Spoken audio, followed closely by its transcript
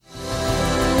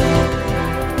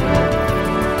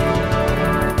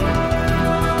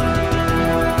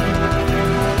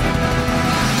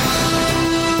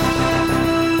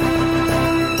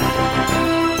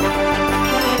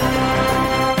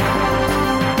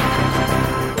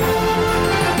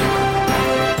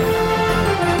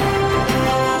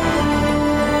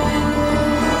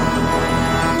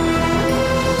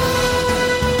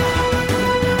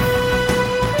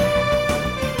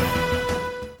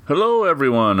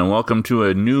everyone, and welcome to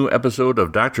a new episode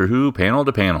of Doctor Who Panel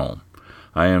to Panel.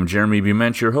 I am Jeremy B.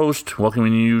 Mensch, your host,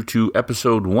 welcoming you to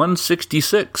episode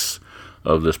 166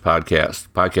 of this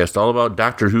podcast all about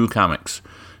Doctor Who comics.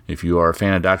 If you are a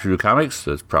fan of Doctor Who comics,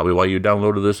 that's probably why you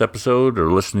downloaded this episode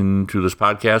or listening to this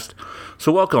podcast.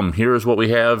 So welcome. Here is what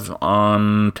we have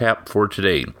on tap for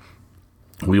today.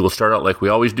 We will start out like we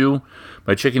always do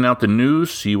by checking out the news,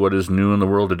 see what is new in the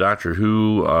world of Doctor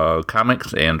Who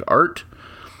comics and art.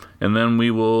 And then we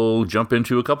will jump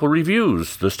into a couple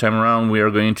reviews. This time around, we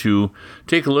are going to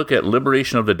take a look at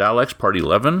Liberation of the Daleks, Part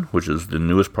 11, which is the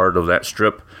newest part of that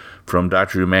strip from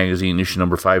Doctor Who Magazine, issue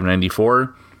number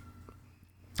 594.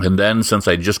 And then, since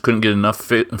I just couldn't get enough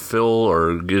fill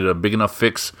or get a big enough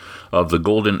fix of the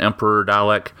Golden Emperor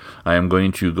Dalek, I am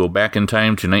going to go back in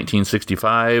time to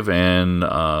 1965 and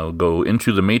go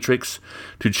into the Matrix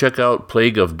to check out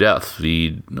Plague of Death,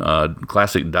 the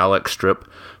classic Dalek strip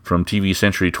from TV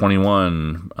Century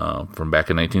 21 from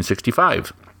back in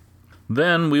 1965.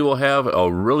 Then we will have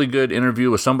a really good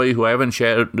interview with somebody who I haven't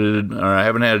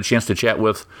had a chance to chat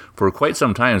with for quite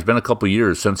some time. It's been a couple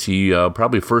years since he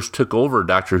probably first took over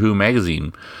Doctor Who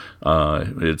magazine.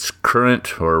 It's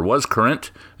current, or was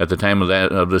current at the time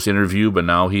of this interview, but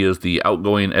now he is the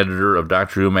outgoing editor of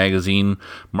Doctor Who magazine.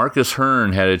 Marcus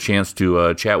Hearn had a chance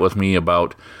to chat with me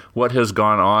about what has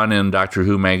gone on in Doctor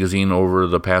Who magazine over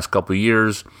the past couple of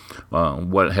years,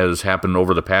 what has happened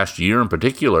over the past year in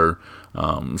particular,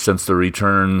 since the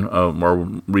return of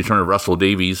Russell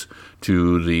Davies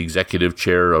to the executive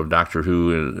chair of Doctor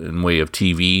Who in way of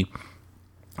TV,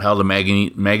 how the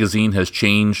magazine has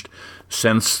changed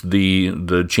since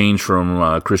the change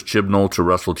from Chris Chibnall to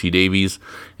Russell T Davies,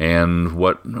 and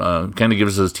what kind of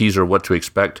gives us a teaser of what to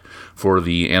expect for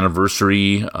the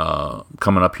anniversary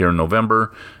coming up here in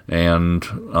November, and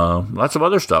lots of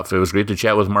other stuff. It was great to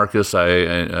chat with Marcus.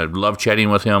 I love chatting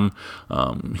with him.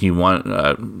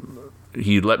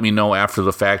 He let me know after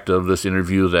the fact of this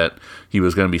interview that he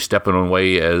was going to be stepping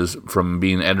away from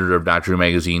being editor of Doctor Who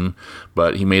magazine,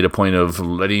 but he made a point of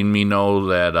letting me know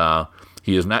that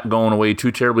he is not going away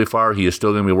too terribly far. He is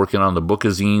still going to be working on the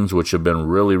book-a-zines, which have been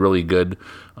really, really good.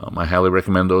 I highly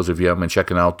recommend those if you haven't been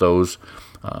checking out those.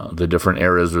 The different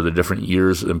eras or the different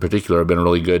years in particular have been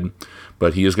really good.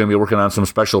 But he is going to be working on some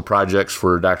special projects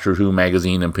for Doctor Who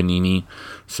magazine and Panini.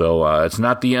 So it's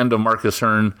not the end of Marcus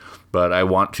Hearn, but I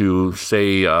want to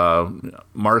say,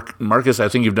 Marcus, I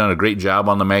think you've done a great job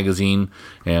on the magazine,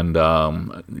 and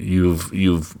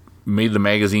you've made the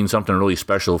magazine something really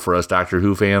special for us Doctor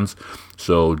Who fans.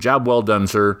 So job well done,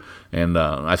 sir. And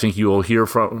I think you will hear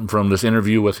from this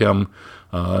interview with him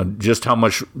just how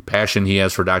much passion he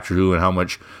has for Doctor Who and how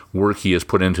much work he has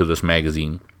put into this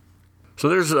magazine. So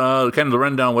there's kind of the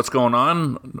rundown of what's going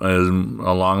on.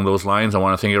 Along those lines, I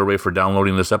want to thank everybody for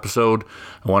downloading this episode.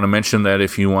 I want to mention that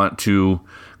if you want to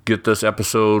get this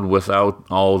episode without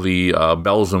all the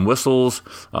bells and whistles,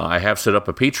 I have set up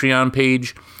a Patreon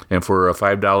page, and for a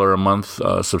 $5 a month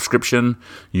subscription,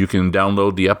 you can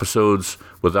download the episodes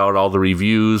without all the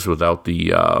reviews, with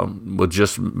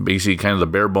just basically kind of the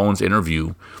bare bones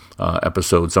interview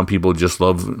episode. Some people just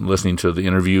love listening to the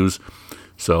interviews.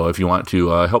 So if you want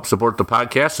to help support the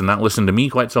podcast and not listen to me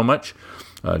quite so much,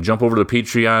 jump over to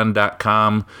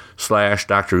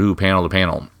patreon.com/Doctor Who Panel to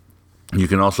Panel. You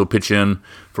can also pitch in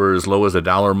for as low as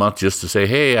 $1 a month just to say,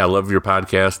 hey, I love your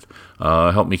podcast.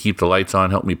 Help me keep the lights on.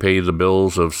 Help me pay the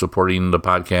bills of supporting the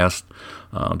podcast.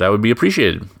 That would be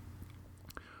appreciated.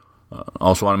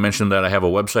 Also want to mention that I have a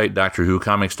website,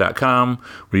 DoctorWhoComics.com,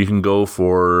 where you can go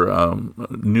for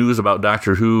news about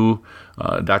Doctor Who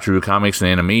comics and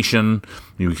animation.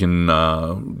 You can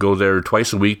go there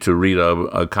twice a week to read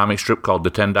a comic strip called The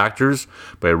 10 Doctors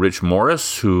by Rich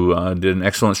Morris, who did an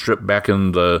excellent strip back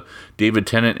in the David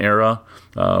Tennant era,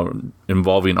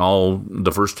 involving all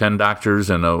the first 10 Doctors,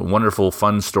 and a wonderful,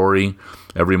 fun story.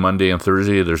 Every Monday and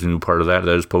Thursday, there's a new part of that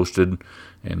is posted.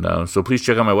 And so please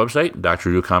check out my website,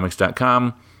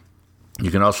 DoctorWhoComics.com.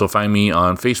 You can also find me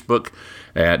on Facebook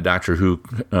at Doctor Who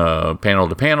Panel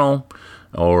to Panel,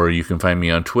 or you can find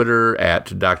me on Twitter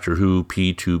at Doctor Who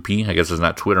P2P. I guess it's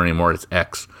not Twitter anymore, it's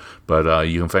X. But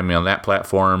you can find me on that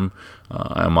platform.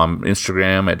 I'm on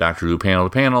Instagram at Doctor Who Panel to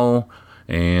Panel.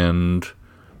 And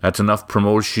that's enough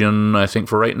promotion, I think,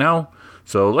 for right now.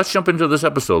 So let's jump into this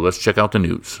episode. Let's check out the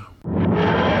news.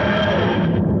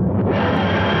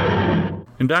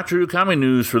 In Doctor Who comic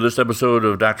news for this episode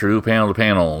of Doctor Who Panel to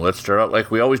Panel, let's start out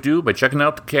like we always do by checking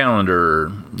out the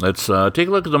calendar. Let's take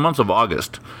a look at the month of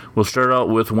August. We'll start out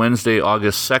with Wednesday,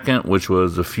 August 2nd, which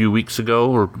was a few weeks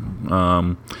ago, or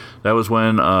That was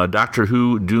when Doctor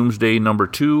Who Doomsday number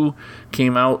 2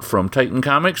 came out from Titan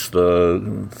Comics,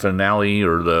 the finale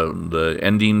or the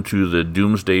ending to the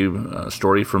Doomsday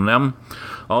story from them.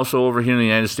 Also over here in the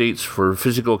United States, for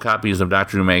physical copies of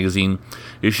Doctor Who magazine,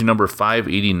 issue number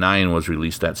 589 was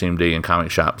released that same day in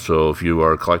comic shops. So if you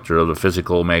are a collector of the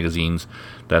physical magazines,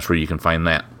 that's where you can find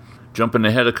that. Jumping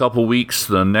ahead a couple weeks,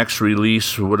 the next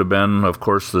release would have been, of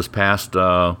course, this past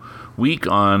week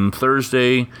on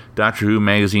Thursday. Doctor Who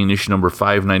magazine issue number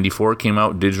 594 came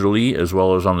out digitally as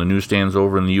well as on the newsstands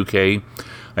over in the UK.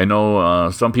 I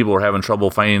know some people are having trouble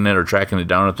finding it or tracking it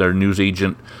down at their news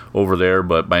agent over there,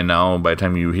 but by the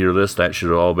time you hear this, that should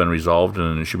have all been resolved,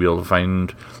 and you should be able to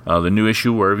find the new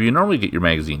issue wherever you normally get your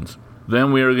magazines.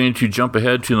 Then we are going to jump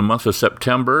ahead to the month of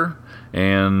September,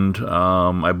 and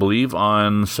I believe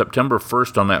on September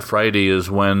 1st, on that Friday,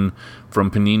 is when, from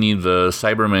Panini, the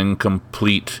Cybermen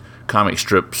Complete comic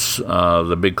strips,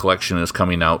 the big collection is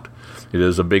coming out. It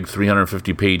is a big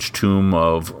 350-page tome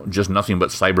of just nothing but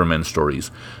Cybermen stories.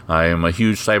 I am a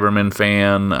huge Cybermen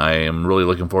fan. I am really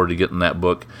looking forward to getting that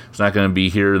book. It's not going to be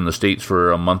here in the States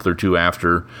for a month or two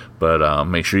after, but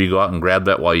make sure you go out and grab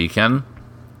that while you can.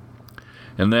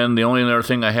 And then the only other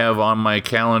thing I have on my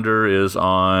calendar is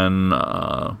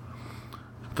on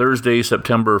Thursday,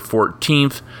 September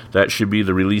 14th. That should be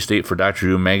the release date for Doctor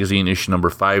Who magazine issue number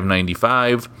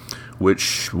 595,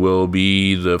 which will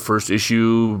be the first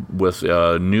issue with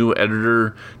new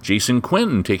editor Jason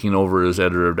Quinn taking over as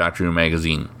editor of Doctor Who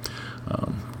magazine.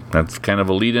 That's kind of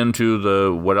a lead-in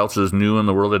to what else is new in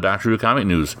the world of Doctor Who comic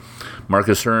news.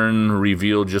 Marcus Hearn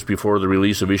revealed just before the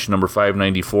release of issue number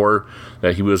 594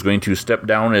 that he was going to step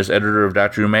down as editor of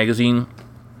Doctor Who magazine,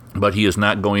 but he is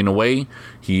not going away.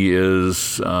 He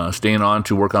is staying on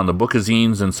to work on the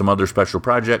bookazines and some other special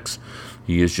projects.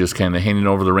 He is just kind of handing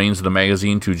over the reins of the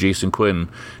magazine to Jason Quinn.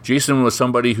 Jason was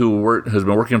somebody who has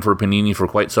been working for Panini for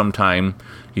quite some time.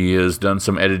 He has done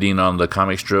some editing on the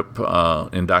comic strip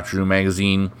in Doctor Who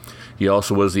magazine. He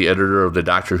also was the editor of the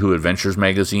Doctor Who Adventures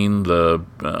magazine, the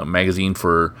magazine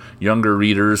for younger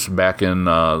readers back in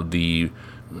the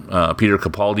Peter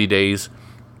Capaldi days.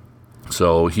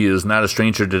 So he is not a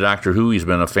stranger to Doctor Who. He's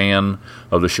been a fan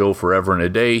of the show forever and a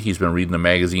day. He's been reading the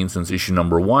magazine since issue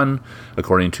number 1,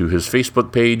 according to his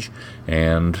Facebook page.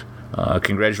 And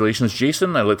congratulations,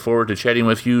 Jason. I look forward to chatting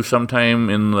with you sometime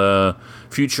in the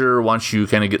future once you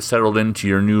kind of get settled into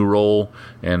your new role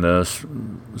and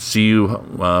see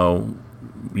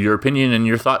your opinion and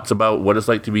your thoughts about what it's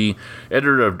like to be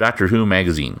editor of Doctor Who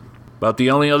magazine. About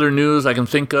the only other news I can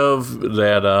think of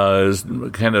that is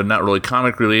kind of not really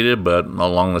comic related, but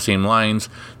along the same lines,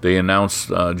 they announced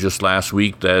just last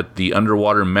week that the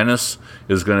Underwater Menace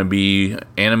is going to be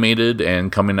animated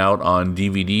and coming out on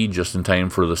DVD just in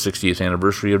time for the 60th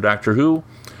anniversary of Doctor Who.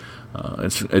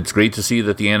 It's great to see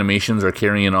that the animations are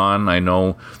carrying on. I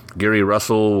know Gary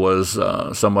Russell was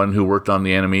someone who worked on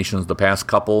the animations the past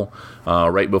couple,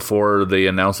 right before they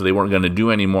announced that they weren't going to do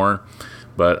anymore.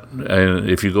 But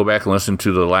if you go back and listen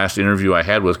to the last interview I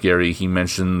had with Gary, he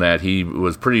mentioned that he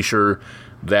was pretty sure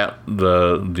that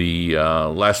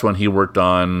the last one he worked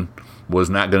on was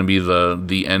not going to be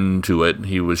the end to it.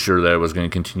 He was sure that it was going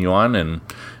to continue on, and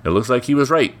it looks like he was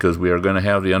right, because we are going to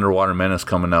have the Underwater Menace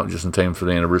coming out just in time for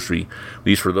the anniversary, at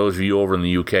least for those of you over in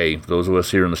the UK. Those of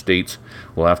us here in the States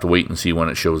will have to wait and see when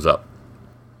it shows up.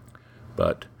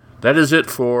 But that is it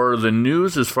for the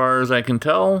news as far as I can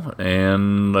tell,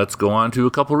 and let's go on to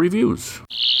a couple reviews.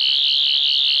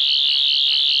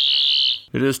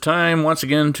 It is time once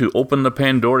again to open the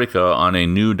Pandorica on a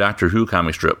new Doctor Who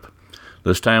comic strip.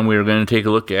 This time we are going to take a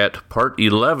look at Part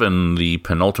 11, the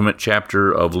penultimate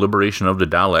chapter of Liberation of the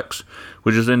Daleks,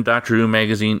 which is in Doctor Who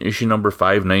magazine issue number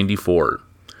 594.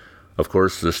 Of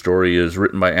course, the story is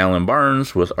written by Alan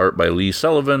Barnes with art by Lee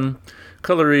Sullivan,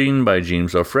 coloring by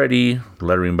James Alfredi,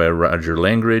 lettering by Roger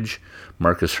Langridge.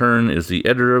 Marcus Hearn is the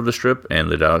editor of the strip, and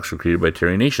the Daleks were created by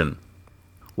Terry Nation.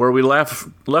 Where we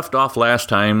left off last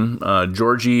time,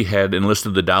 Georgie had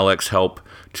enlisted the Daleks' help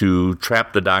to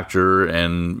trap the Doctor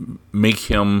and make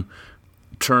him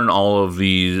turn all of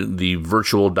the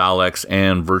virtual Daleks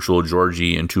and virtual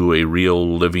Georgie into a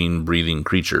real, living, breathing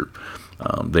creature.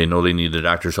 They know they need the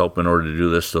Doctor's help in order to do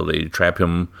this, so they trap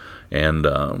him. And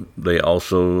they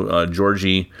also,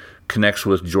 Georgie connects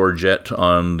with Georgette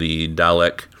on the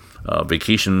Dalek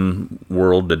vacation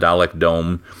world, the Dalek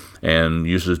Dome, and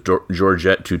uses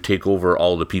Georgette to take over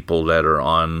all the people that are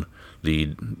in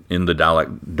the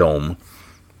Dalek Dome.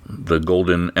 The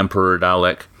Golden Emperor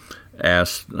Dalek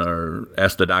asks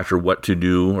the Doctor what to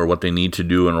do or what they need to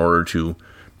do in order to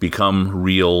become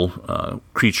real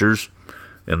creatures.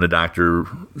 And the doctor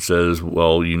says,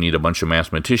 well, you need a bunch of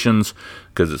mathematicians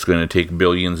because it's going to take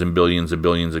billions and billions and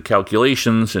billions of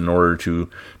calculations in order to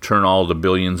turn all the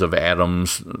billions of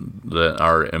atoms that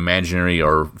are imaginary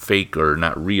or fake or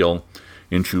not real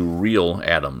into real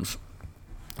atoms.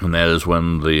 And that is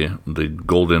when the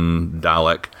golden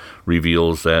Dalek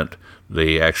reveals that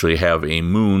they actually have a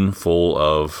moon full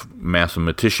of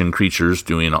mathematician creatures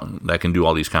that can do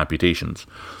all these computations.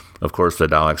 Of course, the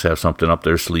Daleks have something up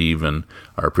their sleeve and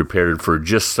are prepared for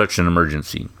just such an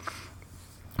emergency.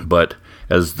 But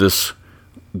as this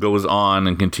goes on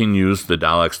and continues, the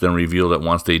Daleks then reveal that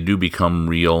once they do become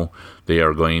real, they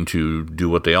are going to do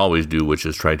what they always do, which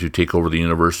is try to take over the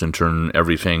universe and turn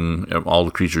everything, all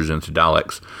the creatures, into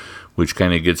Daleks, which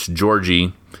kind of gets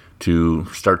Georgie to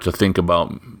start to think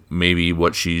about maybe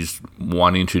what she's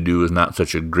wanting to do is not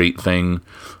such a great thing.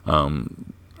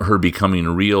 Her becoming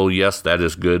real, yes, that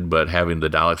is good, but having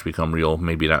the Daleks become real,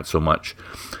 maybe not so much.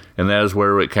 And that is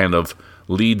where it kind of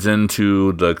leads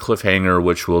into the cliffhanger,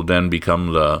 which will then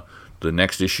become the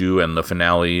next issue and the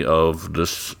finale of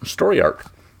this story arc.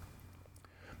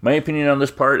 My opinion on this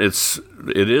part,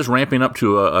 it is ramping up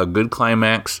to a good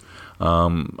climax.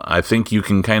 I think you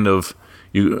can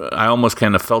I almost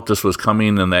kind of felt this was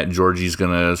coming and that Georgie's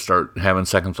going to start having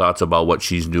second thoughts about what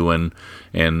she's doing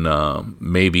and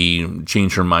maybe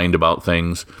change her mind about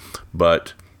things.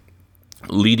 But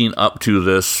leading up to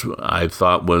this, I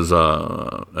thought was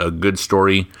a good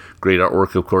story. Great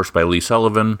artwork, of course, by Lee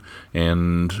Sullivan.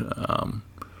 And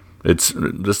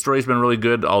the story's been really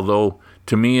good, although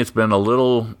to me it's been a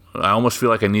little... I almost feel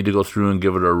like I need to go through and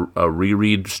give it a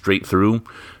reread straight through.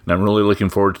 And I'm really looking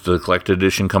forward to the collected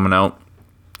edition coming out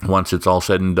once it's all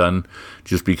said and done,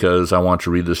 just because I want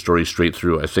to read the story straight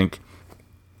through. I think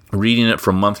reading it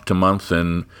from month to month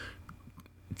and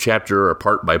chapter or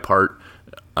part by part,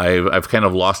 I've kind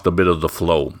of lost a bit of the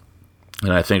flow.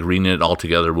 And I think reading it all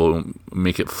together will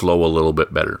make it flow a little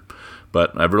bit better.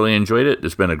 But I've really enjoyed it.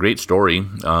 It's been a great story.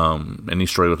 Any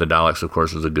story with the Daleks, of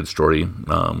course, is a good story.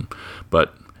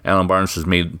 But Alan Barnes has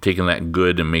taken that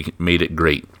good and made it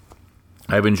great.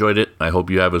 I've enjoyed it. I hope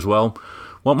you have as well.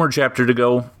 One more chapter to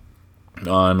go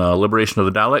on Liberation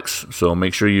of the Daleks, so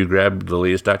make sure you grab the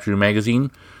latest Doctor Who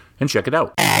magazine and check it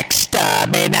out.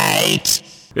 Exterminate!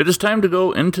 It is time to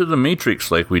go into the Matrix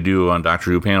like we do on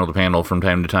Doctor Who Panel to Panel from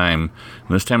time to time.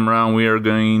 And this time around we are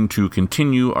going to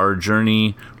continue our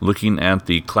journey looking at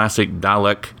the classic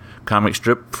Dalek comic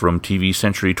strip from TV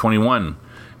Century 21.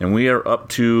 And we are up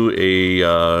to a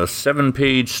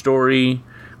 7-page story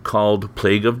called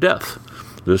Plague of Death.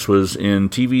 This was in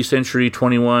TV Century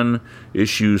 21,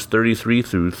 issues 33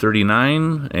 through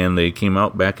 39, and they came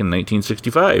out back in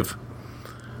 1965.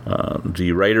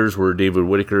 The writers were David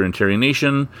Whitaker and Terry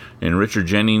Nation, and Richard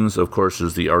Jennings, of course,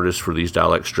 is the artist for these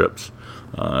Dalek strips.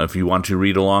 If you want to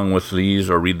read along with these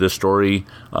or read this story,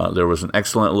 there was an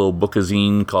excellent little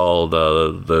bookazine called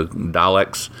The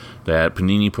Daleks that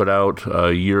Panini put out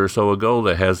a year or so ago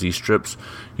that has these strips.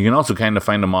 You can also kind of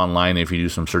find them online if you do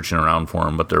some searching around for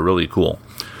them, but they're really cool.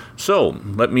 So,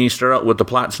 let me start out with the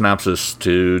plot synopsis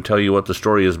to tell you what the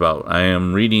story is about. I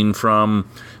am reading from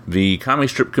the Comic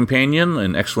Strip Companion,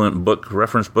 an excellent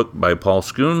reference book by Paul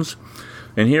Scoons,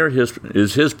 and here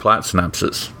is his plot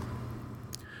synopsis.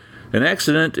 An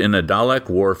accident in a Dalek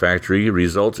war factory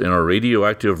results in a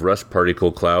radioactive rust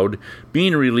particle cloud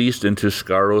being released into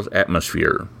Skaro's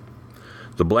atmosphere.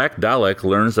 The Black Dalek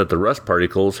learns that the rust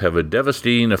particles have a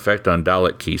devastating effect on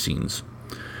Dalek casings.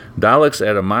 Daleks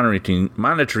at a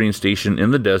monitoring station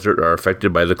in the desert are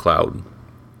affected by the cloud.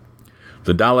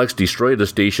 The Daleks destroy the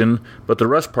station, but the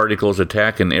rust particles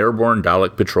attack an airborne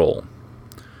Dalek patrol.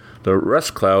 The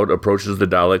rust cloud approaches the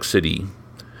Dalek city.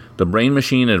 The brain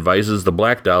machine advises the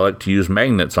Black Dalek to use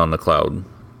magnets on the cloud.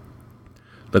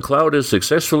 The cloud is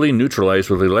successfully neutralized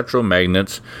with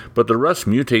electromagnets, but the rust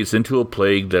mutates into a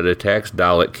plague that attacks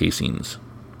Dalek casings.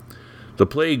 The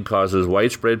plague causes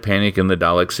widespread panic in the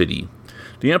Dalek city.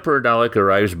 The Emperor Dalek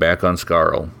arrives back on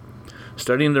Skaro.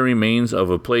 Studying the remains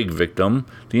of a plague victim,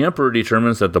 the Emperor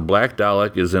determines that the Black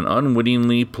Dalek is an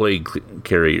unwittingly plague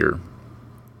carrier.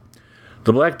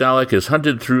 The Black Dalek is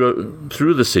hunted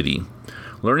through the city.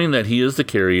 Learning that he is the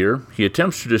carrier, he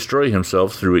attempts to destroy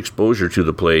himself through exposure to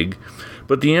the plague,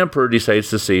 but the Emperor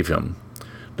decides to save him.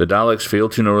 The Daleks fail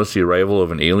to notice the arrival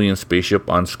of an alien spaceship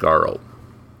on Skaro.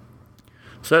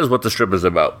 So that is what the strip is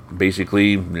about.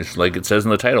 Basically, just like it says in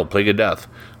the title, Plague of Death.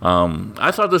 I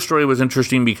thought the story was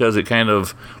interesting because it kind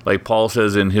of, like Paul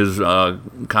says in his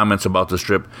comments about the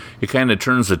strip, it kind of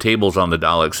turns the tables on the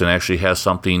Daleks and actually has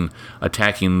something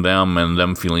attacking them and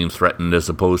them feeling threatened as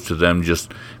opposed to them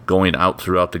just going out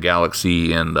throughout the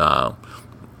galaxy and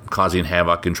causing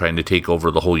havoc and trying to take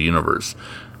over the whole universe.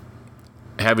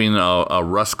 Having a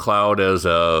rust cloud as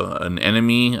an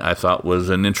enemy, I thought was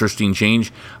an interesting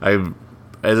change.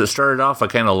 As it started off, I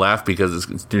kind of laughed because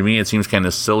to me it seems kind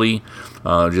of silly,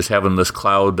 just having this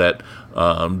cloud that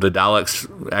the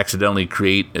Daleks accidentally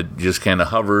create. It just kind of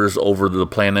hovers over the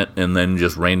planet and then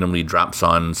just randomly drops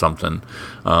on something.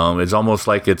 It's almost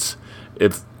like it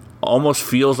almost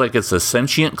feels like it's a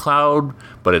sentient cloud,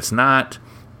 but it's not.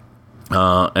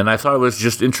 And I thought it was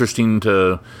just interesting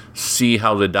to see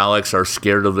how the Daleks are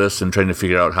scared of this and trying to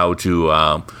figure out how to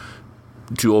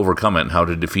overcome it and how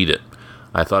to defeat it.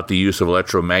 I thought the use of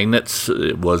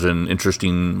electromagnets was an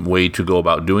interesting way to go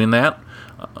about doing that.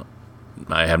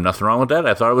 I have nothing wrong with that.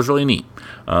 I thought it was really neat.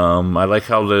 I like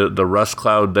how the rust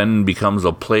cloud then becomes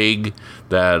a plague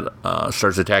that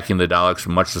starts attacking the Daleks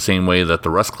much the same way that the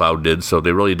rust cloud did, so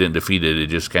they really didn't defeat it. It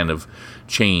just kind of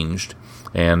changed.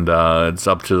 And it's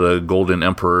up to the Golden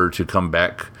Emperor to come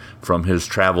back from his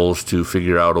travels to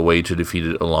figure out a way to defeat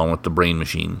it along with the Brain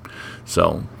Machine.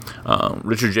 So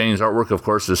Richard Jennings' artwork, of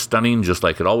course, is stunning, just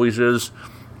like it always is.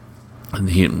 And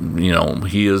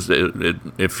he is.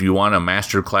 If you want a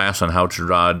master class on how to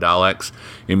draw Daleks,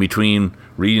 in between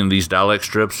reading these Dalek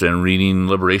strips and reading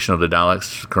Liberation of the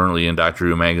Daleks, currently in Doctor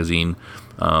Who magazine,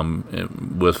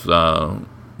 with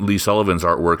Lee Sullivan's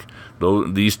artwork,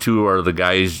 these two are the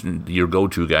guys, your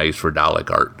go-to guys for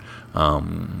Dalek art,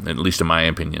 at least in my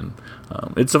opinion.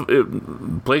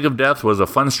 Plague of Death was a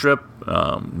fun strip.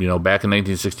 Back in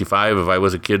 1965, if I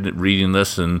was a kid reading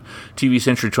this in TV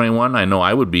Century 21, I know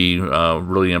I would be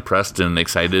really impressed and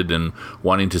excited and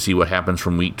wanting to see what happens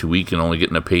from week to week and only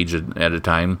getting a page at a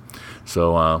time.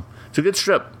 So it's a good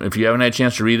strip. If you haven't had a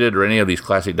chance to read it or any of these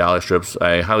classic Dalek strips,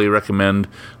 I highly recommend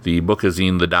the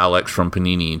bookazine The Daleks from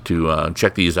Panini to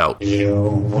check these out. You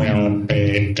will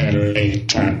be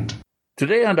deleted.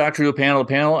 Today on Doctor Who Panel to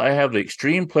Panel, I have the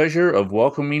extreme pleasure of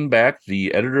welcoming back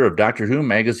the editor of Doctor Who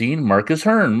magazine, Marcus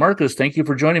Hearn. Marcus, thank you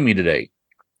for joining me today.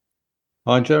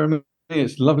 Hi, Jeremy.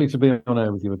 It's lovely to be on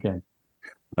air with you again.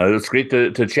 It's great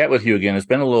to chat with you again. It's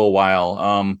been a little while.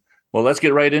 Well, let's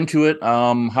get right into it.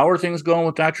 How are things going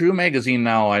with Doctor Who magazine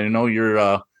now? I know you're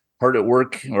hard at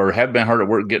work, or have been hard at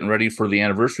work, getting ready for the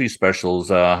anniversary specials.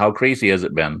 How crazy has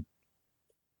it been?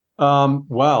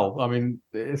 Well, I mean,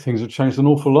 things have changed an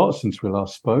awful lot since we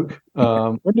last spoke.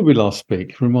 When did we last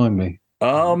speak? Remind me.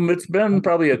 It's been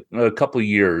probably a couple of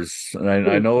years.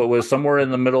 I know it was somewhere in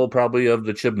the middle, probably, of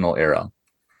the Chibnall era.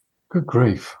 Good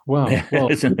grief! Wow, well,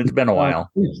 it's been a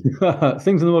while.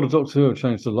 Things in the world of Doctor Who have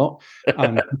changed a lot,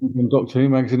 and Doctor Who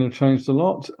magazine have changed a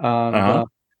lot. And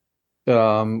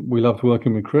we loved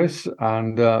working with Chris,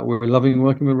 and we're loving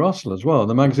working with Russell as well.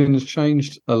 The magazine has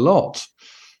changed a lot,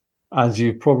 as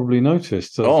you've probably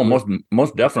noticed. Oh,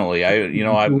 most definitely.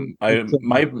 When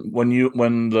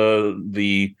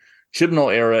the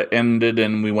Chibnall era ended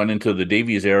and we went into the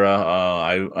Davies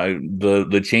era,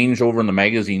 the change over in the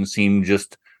magazine seemed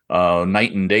just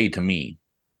night and day to me.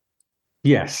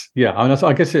 Yes, yeah. I mean,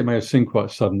 I guess it may have seemed quite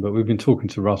sudden, but we've been talking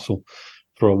to Russell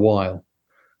for a while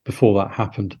before that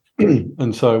happened.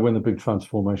 And so when the big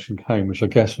transformation came, which I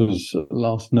guess was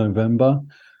last November,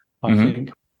 I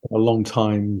think, a long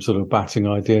time sort of batting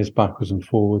ideas backwards and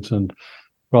forwards, and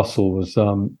Russell was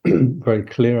very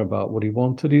clear about what he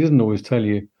wanted. He doesn't always tell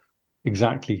you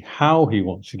exactly how he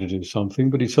wants you to do something,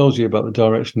 but he tells you about the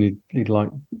direction he'd like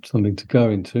something to go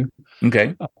into.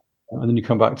 Okay. And then you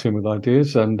come back to him with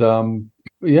ideas, and and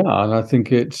I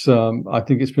think it's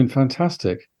been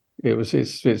fantastic.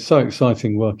 It's so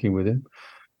exciting working with him,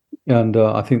 and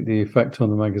I think the effect on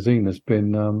the magazine has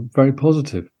been very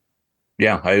positive.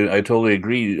 Yeah, I totally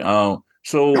agree.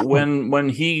 So when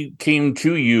he came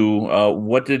to you,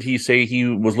 what did he say he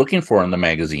was looking for in the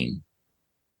magazine?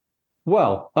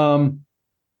 Well,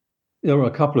 there were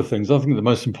a couple of things. I think the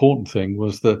most important thing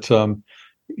was that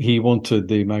he wanted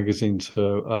the magazine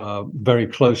to very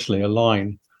closely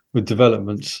align with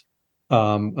developments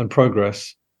and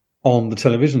progress on the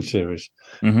television series,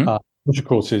 which of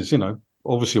course is,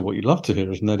 obviously what you'd love to hear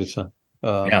as an editor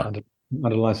and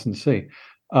a licensee.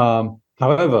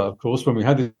 However, of course, when we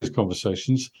had these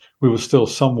conversations, we were still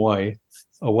some way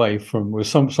away from,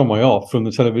 some way off from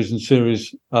the television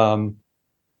series.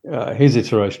 His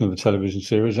iteration of the television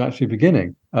series actually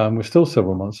beginning. We're still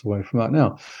several months away from that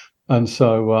now. And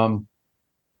so,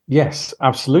 yes,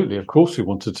 absolutely. Of course, we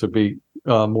wanted to be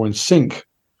more in sync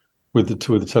with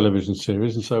the television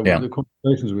series. And so the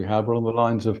conversations we had were on the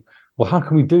lines of, well, how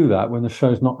can we do that when the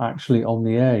show's not actually on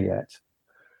the air yet?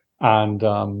 And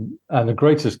the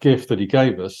greatest gift that he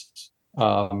gave us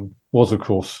was, of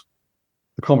course,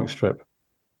 the comic strip.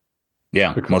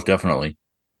 Yeah, most definitely.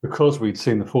 because we'd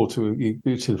seen you'd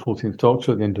see the 14th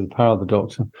Doctor at the end of the Power of the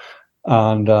Doctor,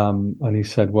 and he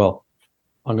said, "Well,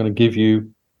 I'm going to give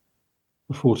you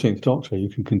the 14th Doctor. You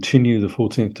can continue the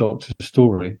 14th Doctor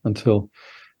story until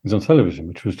he's on television,"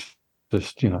 which was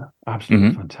just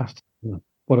absolutely fantastic.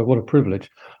 What a privilege,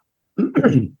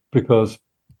 because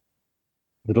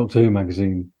the Doctor Who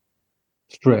magazine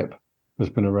strip has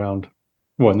been around,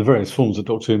 well, in the various forms that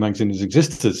Doctor Who magazine has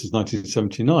existed since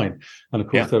 1979. And of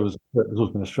course, there's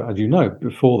also been a strip, as you know,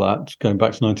 before that, going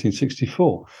back to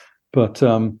 1964. But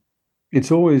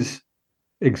it's always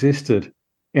existed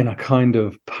in a kind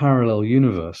of parallel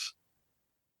universe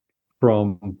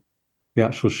from the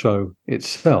actual show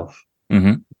itself.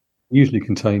 Usually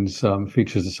contains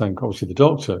features the same. Obviously, the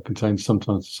Doctor contains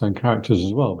sometimes the same characters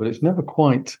as well, but it's never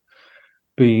quite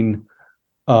been.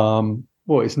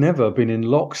 It's never been in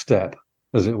lockstep,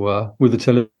 as it were, with the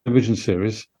television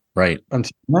series, right?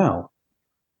 Until now,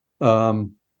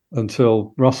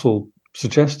 until Russell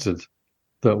suggested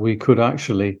that we could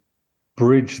actually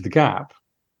bridge the gap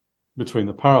between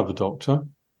the Power of the Doctor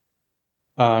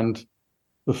and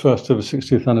the first ever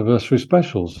 60th anniversary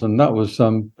specials, and that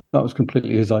was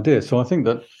completely his idea. So I think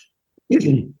that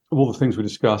of all the things we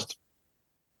discussed,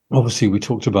 obviously we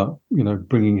talked about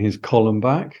bringing his column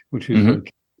back, which is very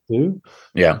key to do.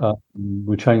 Yeah,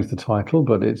 we changed the title,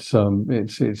 but it's still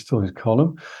his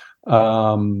column,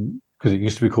 because it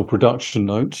used to be called Production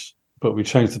Notes, but we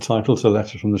changed the title to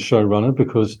Letter from the Showrunner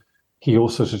because he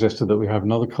also suggested that we have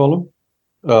another column,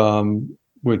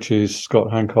 which is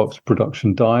Scott Hancock's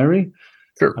Production Diary.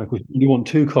 Sure. And of course, you want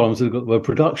two columns that have got the word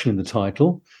production in the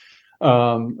title.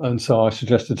 And so I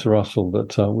suggested to Russell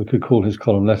that we could call his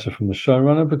column Letter from the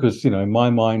Showrunner because, in my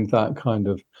mind, that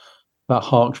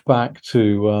harks back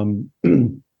to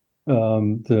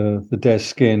the Des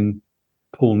Skin,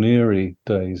 Paul Neary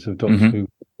days of Doctor Who,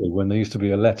 when there used to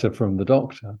be a letter from the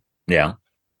Doctor. Yeah.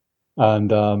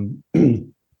 And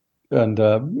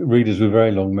readers with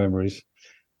very long memories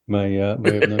may have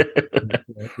known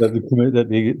that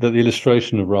the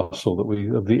illustration of Russell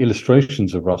the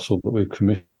illustrations of Russell that we've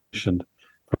commissioned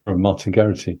from Martin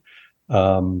Garrity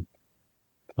kind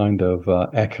of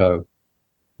echo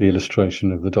the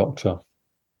illustration of the Doctor,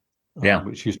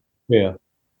 which used to appear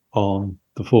on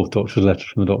the Fourth Doctor's Letter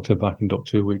from the Doctor back in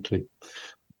Doctor Who Weekly.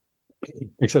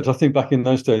 Except I think back in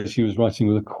those days he was writing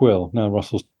with a quill. Now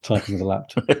Russell's typing with a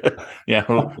laptop. Yeah,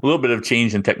 a little bit of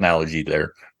change in technology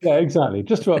there. Yeah, exactly.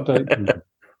 Just to update people.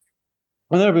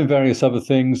 And there have been various other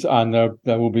things, and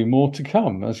there will be more to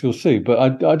come, as you'll see.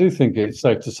 But I do think it's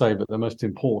safe to say that the most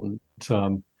important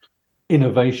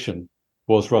innovation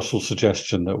was Russell's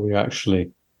suggestion that we actually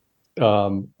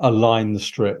align the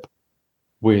strip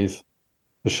with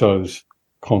the show's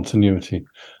continuity.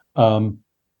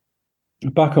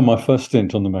 Back on my first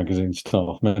stint on the magazine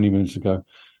staff many moons ago,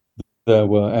 there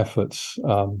were efforts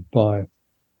by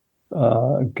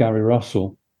Gary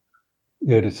Russell,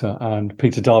 the editor, and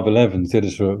Peter Darvill-Evans, the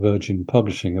editor at Virgin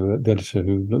Publishing, the editor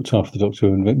who looked after the Doctor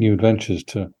Who New Adventures,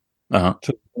 to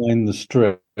align the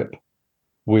strip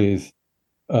with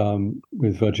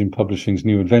Virgin Publishing's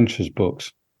New Adventures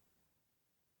books,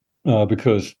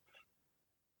 because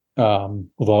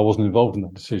although I wasn't involved in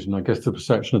that decision, I guess the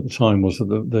perception at the time was that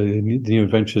the New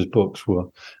Adventures books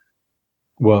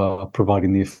were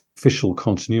providing the official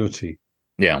continuity.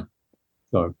 Yeah.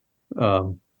 So,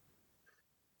 so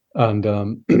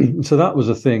that was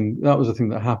a thing. That was a thing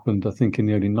that happened, I think, in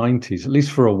the early 90s, at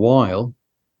least for a while.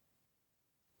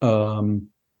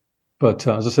 But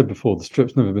as I said before, the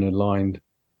strip's never been aligned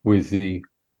with the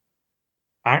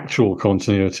actual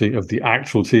continuity of the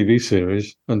actual TV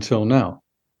series until now.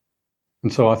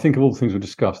 And so I think of all the things we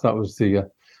discussed, that was the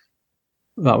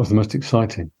most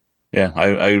exciting. Yeah,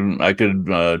 I could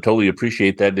totally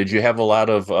appreciate that. Did you have a lot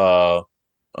of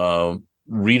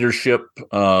readership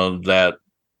that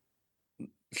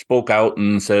spoke out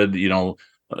and said,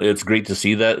 it's great to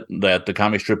see that the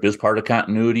comic strip is part of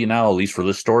continuity now, at least for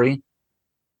this story?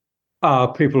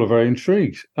 People are very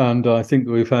intrigued, and I think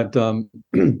we've had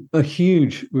a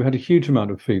huge amount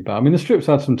of feedback. I mean, the strip's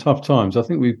had some tough times. I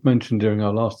think we've mentioned during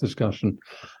our last discussion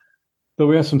that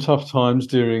we had some tough times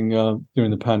during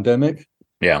the pandemic.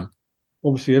 Yeah,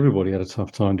 obviously everybody had a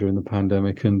tough time during the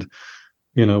pandemic, and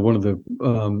one of the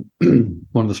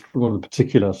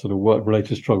particular sort of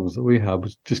work-related struggles that we had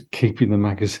was just keeping the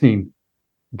magazine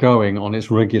going on its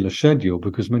regular schedule,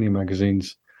 because many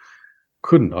magazines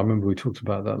couldn't. I remember we talked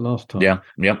about that last time. Yeah,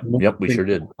 yep, we sure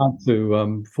did. Had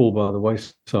to fall by the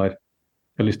wayside,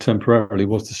 at least temporarily,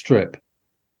 was the strip,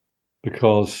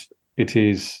 because it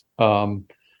is one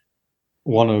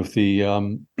of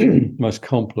the most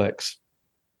complex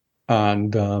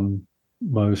and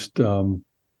most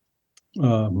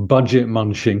budget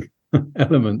munching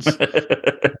elements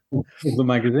of the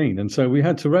magazine, and so we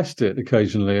had to rest it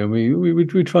occasionally. And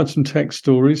we tried some text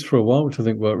stories for a while, which I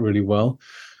think worked really well.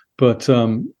 But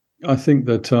I think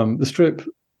that the strip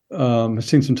has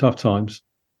seen some tough times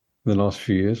in the last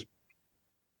few years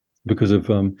because of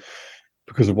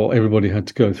what everybody had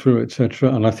to go through,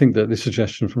 etc. And I think that this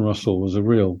suggestion from Russell was a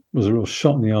real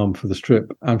shot in the arm for the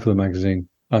strip and for the magazine.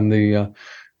 And the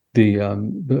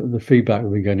feedback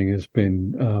we're getting has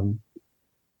been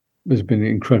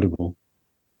incredible.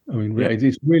 I mean,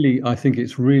 it's really, I think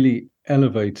it's really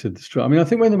elevated the strip. I mean, I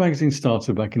think when the magazine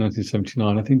started back in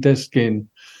 1979, I think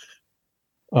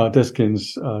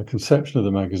Deskin's conception of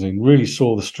the magazine really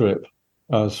saw the strip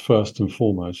as first and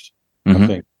foremost, I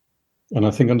think. And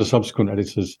I think under subsequent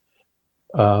editors,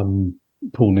 Paul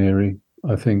Neary,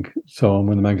 I think, so on,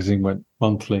 when the magazine went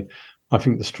monthly, I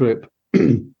think the strip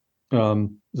has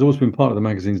always been part of the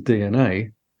magazine's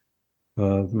DNA,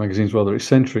 the magazine's rather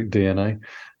eccentric DNA.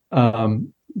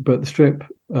 But the strip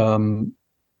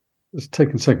has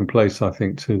taken second place, I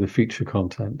think, to the feature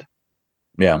content.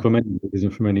 Yeah. For many years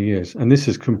and for many years. And this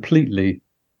is completely,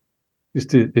 this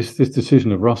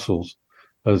decision of Russell's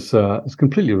has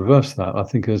completely reversed that. I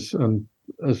think has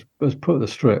put the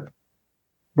strip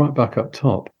right back up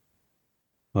top,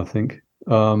 I think.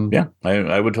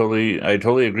 I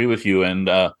totally agree with you. And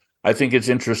I think it's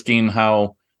interesting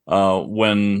how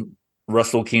when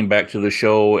Russell came back to the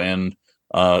show and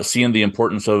seeing the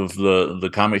importance of the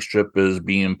comic strip as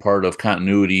being part of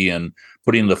continuity and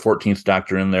putting the 14th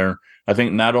Doctor in there, I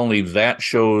think not only that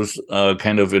shows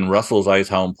kind of in Russell's eyes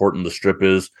how important the strip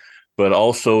is, but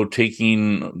also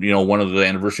taking, one of the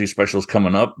anniversary specials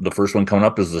coming up, the first one coming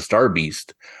up is the Star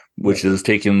Beast, which is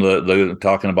taking the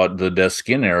talking about the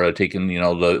Deskin era, taking,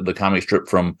 the comic strip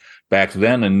from back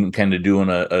then and kind of doing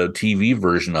a TV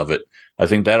version of it. I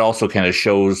think that also kind of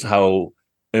shows how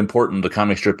important the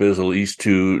comic strip is, at least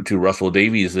to Russell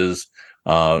Davies, is,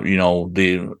 how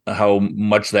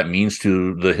much that means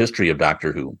to the history of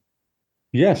Doctor Who.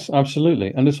 Yes,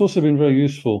 absolutely. And it's also been very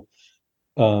useful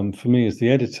for me as the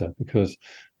editor, because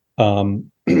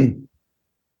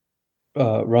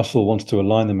Russell wants to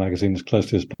align the magazine as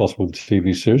closely as possible with the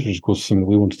TV series, which of course is something that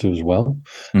we want to do as well.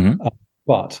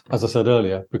 But as I said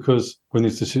earlier, because when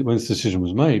this decision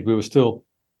was made, we were still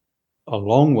a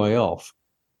long way off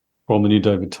from the new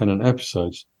David Tennant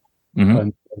episodes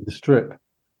and the strip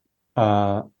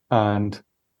and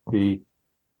the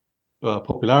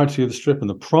popularity of the strip and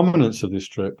the prominence of this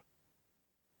strip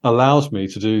allows me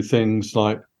to do things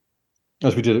like,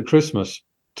 as we did at Christmas,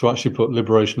 to actually put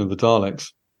Liberation of the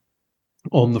Daleks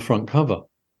on the front cover.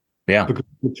 Yeah. Because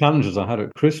the challenges I had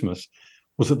at Christmas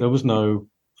was that there was no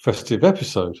festive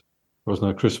episode. There was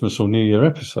no Christmas or New Year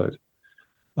episode.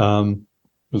 And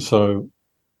so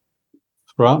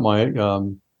throughout my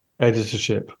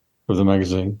editorship of the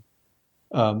magazine,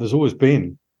 there's always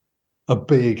been a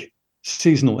big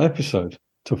seasonal episode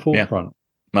to forefront.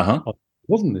 Yeah. It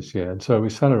wasn't this year. And so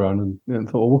we sat around and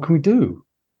thought, well, what can we do?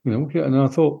 And I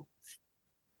thought,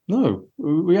 no,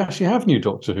 we actually have new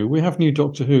Doctor Who. We have new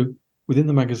Doctor Who within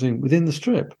the magazine, within the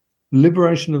strip.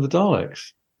 Liberation of the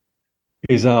Daleks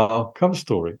is our cover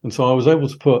story. And so I was able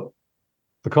to put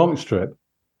the comic strip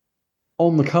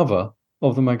on the cover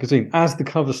of the magazine as the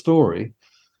cover story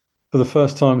for the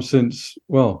first time since,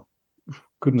 well,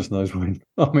 goodness knows when.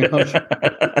 I mean, I'm sure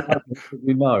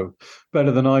you know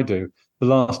better than I do the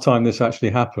last time this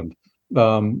actually happened.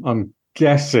 I'm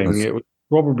guessing it was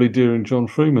probably during John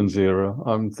Freeman's era.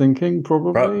 I'm thinking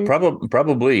probably.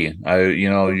 Probably.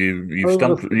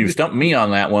 You've stumped me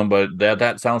on that one, but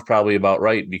that sounds probably about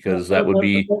right, because that would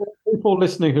be people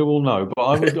listening who will know. But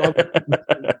I would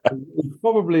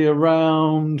probably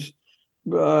around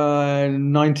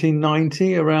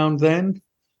 1990, around then.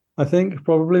 I think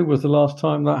probably was the last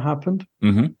time that happened.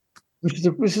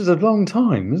 Which is a long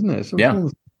time, isn't it?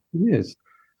 Years.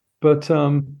 But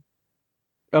and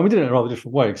we did it in a rather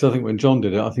different way, because I think when John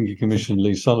did it, I think he commissioned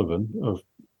Lee Sullivan,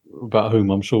 about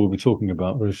whom I'm sure we'll be talking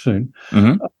about very soon,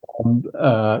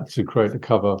 to create the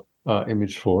cover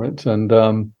image for it. And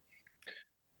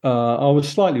I was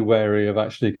slightly wary of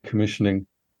actually commissioning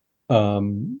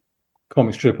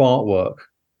comic strip artwork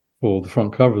for the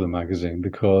front cover of the magazine,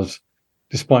 because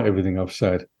despite everything I've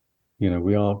said,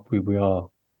 we are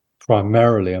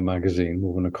primarily a magazine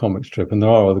more than a comic strip, and there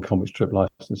are other comic strip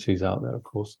licensees out there, of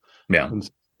course. Yeah. And so,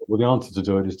 the answer to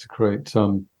do it is to create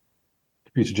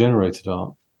computer-generated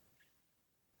art,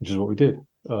 which is what we did.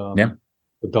 The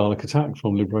Dalek Attack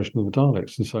from Liberation of the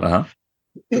Daleks, and so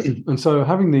and so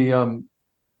having the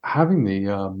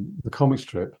comic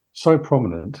strip so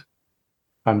prominent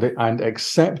and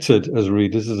accepted as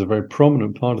readers as a very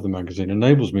prominent part of the magazine,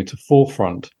 enables me to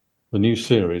forefront the new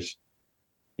series,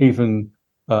 even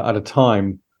at a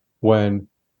time when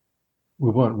we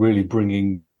weren't really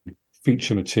bringing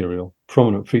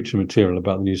prominent feature material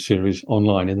about the new series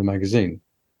online in the magazine,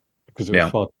 because it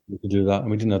was far too late to do that, and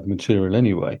we didn't have the material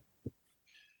anyway.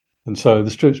 And so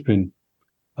the strip's been,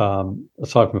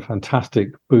 aside from a fantastic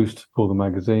boost for the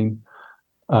magazine,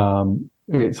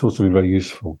 it's also been very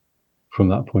useful from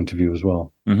that point of view as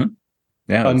well. Mm-hmm.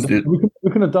 Yeah, and we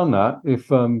couldn't have done that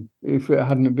if it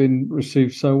hadn't been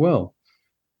received so well.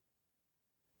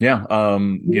 Yeah,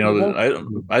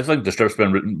 I think the strip's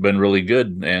been really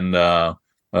good, and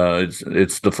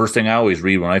it's the first thing I always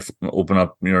read when I open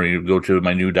up. You go to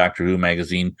my new Doctor Who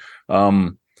magazine.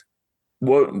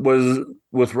 What was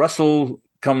with Russell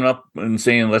coming up and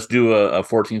saying, let's do a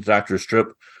 14th Doctor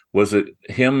strip? Was it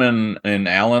him and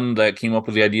Alan that came up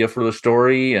with the idea for the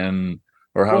story,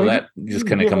 or how did that just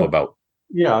kind of come about?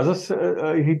 Yeah, as I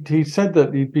said, he said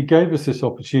that he gave us this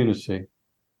opportunity,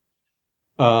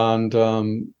 and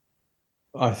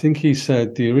I think he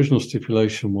said the original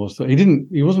stipulation was that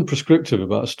he wasn't prescriptive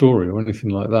about a story or anything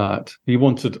like that. He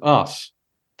wanted us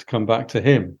to come back to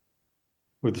him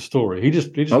with the story. He just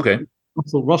okay.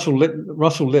 Russell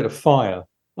lit a fire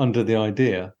under the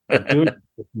idea of doing it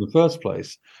in the first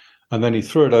place, and then he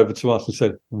threw it over to us and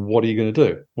said, "What are you going to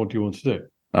do? What do you want to do?"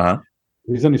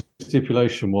 His only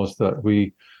stipulation was that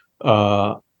we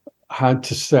had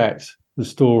to set the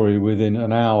story within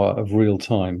an hour of real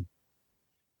time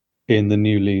in the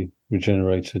newly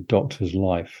regenerated Doctor's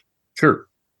life. Sure.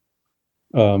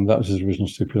 That was his original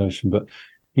stipulation, but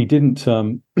he didn't.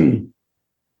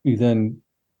 He then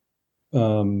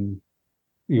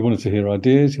he wanted to hear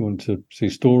ideas. He wanted to see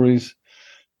stories.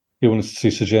 He wanted to see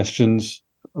suggestions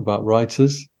about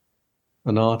writers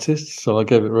and artists. So I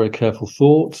gave it very careful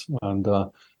thought, and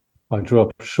I drew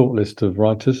up a short list of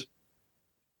writers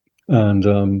and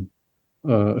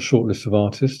a short list of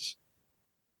artists.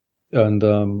 And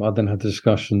I then had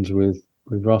discussions with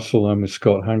Russell and with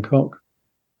Scott Hancock,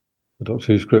 the Doctor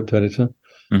Who script editor.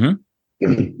 Mm-hmm.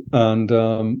 And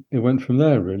it went from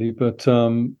there, really. But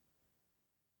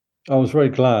I was very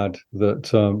glad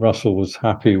that Russell was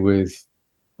happy with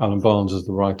Alan Barnes as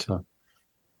the writer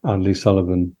and Lee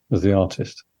Sullivan as the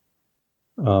artist.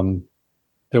 There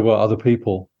were other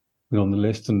people on the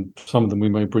list, and some of them we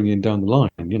may bring in down the line,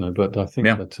 but I think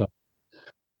that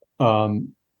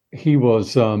he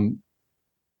was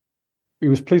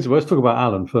pleased. Let's talk about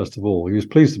Alan first of all. He was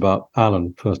pleased about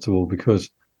Alan first of all because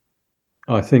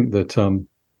I think that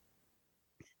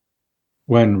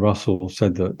when Russell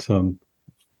said that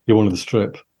he wanted the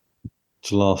strip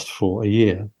to last for a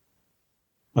year,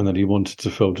 and that he wanted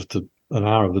to fill just an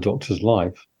hour of the Doctor's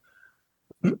life,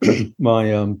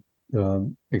 my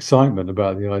excitement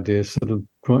about the idea sort of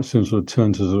quite soon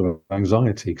turned to sort of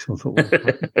anxiety, because I thought, well,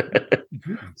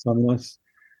 something nice.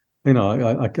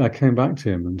 I came back to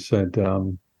him and said,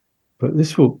 but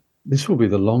this will be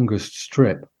the longest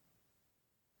strip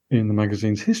in the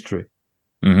magazine's history.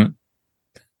 Mm-hmm.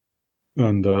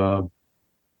 And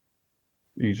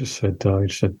he just said,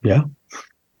 yeah.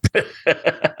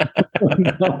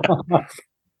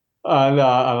 And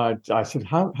I said,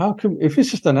 how come, if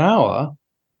it's just an hour,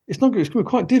 it's going to be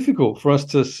quite difficult for us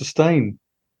to sustain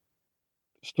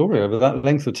a story over that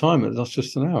length of time. That's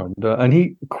just an hour. And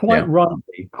he quite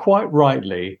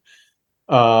rightly,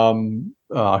 I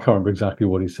can't remember exactly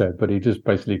what he said, but he just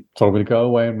basically told me to go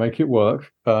away and make it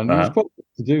work. And he was quite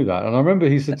to do that. And I remember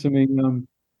he said to me,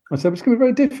 I said, it's going to be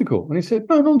very difficult. And he said,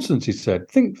 no, nonsense, he said.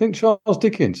 Think Charles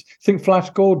Dickens. Think Flash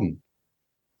Gordon.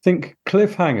 Think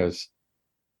cliffhangers.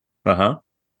 And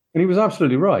he was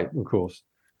absolutely right, of course.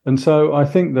 And so I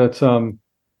think that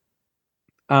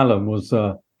Alan was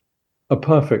a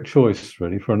perfect choice,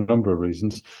 really, for a number of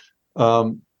reasons.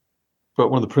 But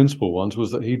one of the principal ones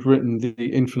was that he'd written the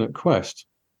Infinite Quest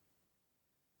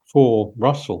for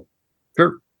Russell.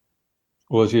 Sure.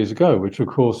 Was years ago, which of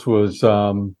course was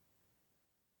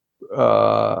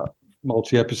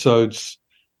multi-episodes,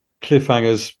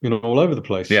 cliffhangers, all over the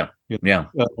place. Yeah.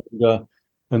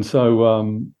 And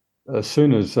so as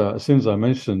soon as I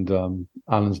mentioned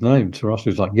Alan's name to Russell, he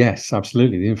was like, "Yes,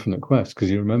 absolutely, the Infinite Quest," because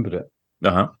he remembered it.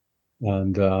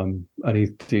 And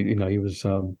he was,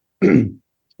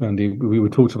 and we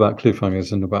talked about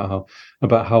cliffhangers and about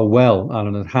how well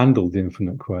Alan had handled the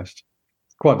Infinite Quest,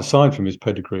 quite aside from his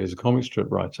pedigree as a comic strip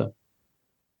writer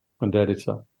and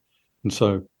editor. And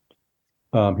so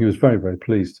he was very, very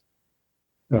pleased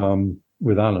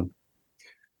with Alan.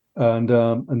 And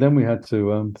then we had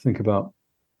to think about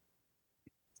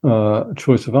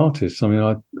choice of artists. I mean,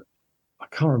 I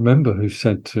can't remember who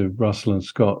said to Russell and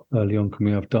Scott early on, "Can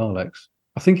we have Daleks?"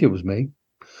 I think it was me.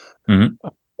 Mhm.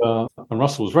 And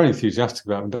Russell was very enthusiastic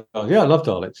about it. Yeah, I love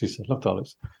Daleks. He said, "Love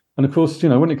Daleks." And of course,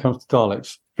 when it comes to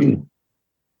Daleks,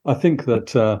 I think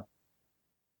that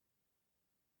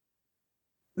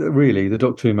really the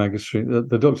Doctor Who magazine,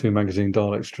 the Doctor Who magazine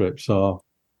Dalek strips are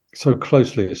so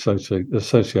closely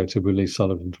associated with Lee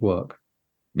Sullivan's work.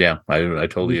 Yeah, I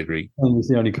totally agree. He's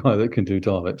the only guy that can do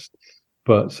Daleks.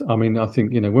 But I mean, I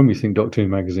think, when we think Doctor Who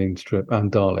magazine strip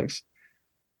and Daleks,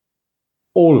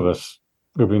 all of us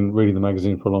who've been reading the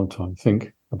magazine for a long time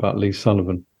think about Lee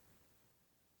Sullivan.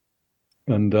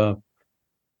 And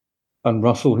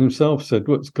Russell himself said,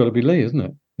 "Well, it's got to be Lee, isn't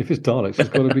it? If it's Daleks, it's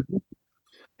got to be Lee."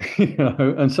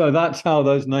 And so that's how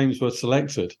those names were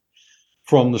selected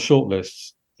from the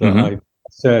shortlists that I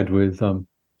shared with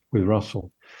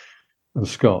Russell and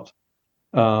Scott.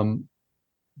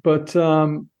 But I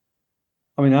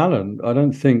mean, Alan, I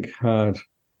don't think had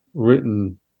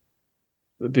written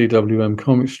the DWM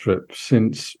comic strip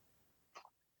since,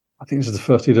 I think this is the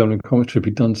first DWM comic strip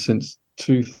he'd done since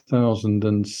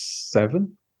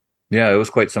 2007. Yeah, it was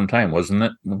quite some time, wasn't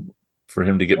it, for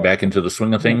him to get back into the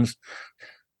swing of things?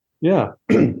 Yeah,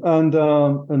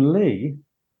 and Lee,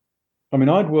 I mean,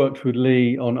 I'd worked with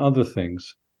Lee on other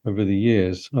things over the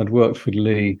years. I'd worked with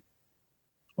Lee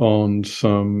on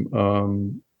some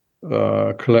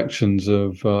collections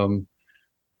of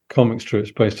comic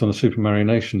strips based on the Super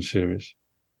Marionation series.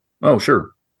 Oh, sure.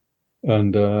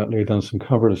 And Lee had done some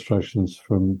cover illustrations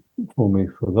for me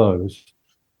for those.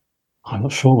 I'm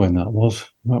not sure when that was.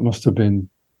 That must have been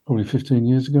probably 15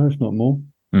 years ago, if not more.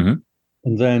 Mm-hmm.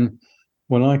 And then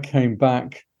when I came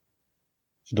back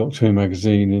to Doctor Who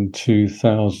magazine in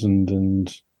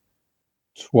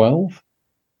 2012,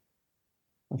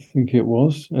 I think it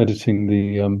was,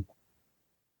 editing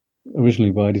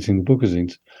originally by editing the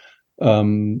bookazines.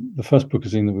 The first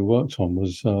bookazine that we worked on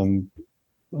was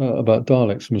about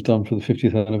Daleks and was done for the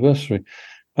 50th anniversary.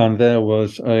 And there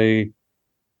was an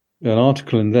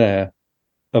article in there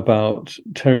about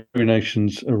Terry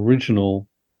Nation's original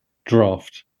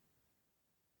draft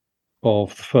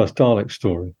of the first Dalek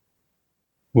story,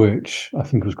 which I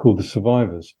think was called The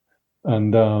Survivors.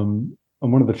 And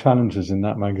one of the challenges in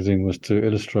that magazine was to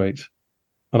illustrate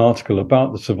an article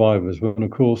about the survivors when,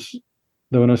 of course,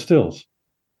 there were no stills.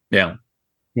 Yeah.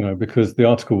 Because the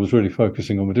article was really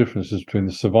focusing on the differences between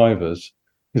the survivors,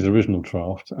 his original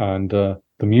draft, and the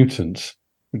mutants,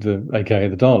 aka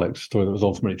the Daleks story that was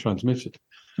ultimately transmitted.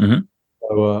 Mm-hmm.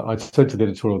 So I said to the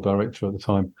editorial director at the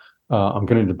time, "I'm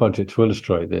going to need a budget to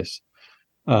illustrate this,"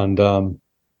 and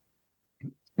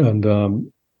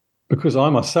because I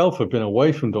myself have been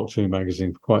away from Doctor Who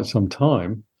magazine for quite some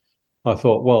time, I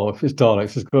thought, well, if it's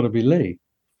Daleks, it's got to be Lee.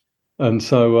 And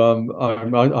so I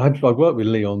worked with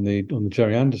Lee on the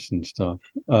Jerry Anderson stuff.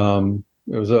 It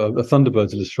was a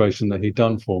Thunderbirds illustration that he'd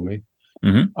done for me,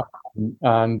 and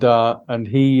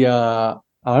he.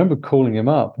 I remember calling him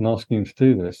up and asking him to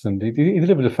do this, and he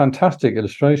delivered a fantastic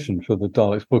illustration for the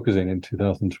Daleks bookazine in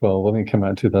 2012. I think it came out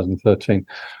in 2013,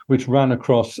 which ran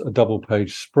across a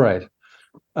double-page spread.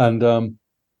 And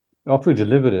after he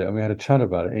delivered it, and we had a chat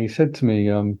about it, and he said to me,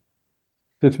 "Do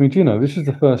you know, this is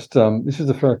the first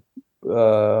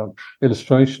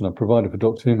illustration I provided for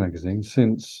Doctor Who magazine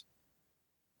since,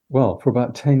 well, for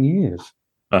about 10 years."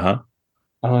 Uh-huh.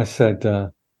 And I said,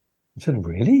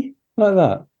 "Really? Like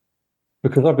that?"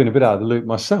 Because I've been a bit out of the loop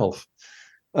myself.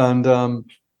 And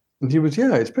he was,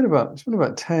 "Yeah, it's been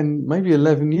about 10, maybe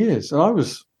 11 years." And I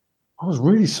was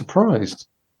really surprised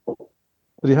that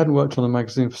he hadn't worked on the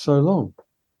magazine for so long.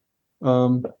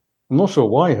 I'm not sure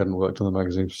why he hadn't worked on the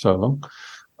magazine for so long.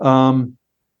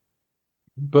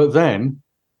 But then,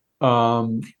 as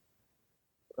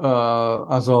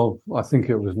of, I think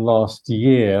it was last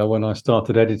year, when I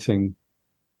started editing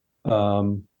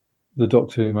the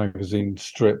Doctor Who magazine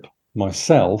strip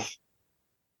myself,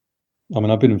 I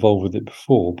mean, I've been involved with it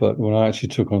before, but when I actually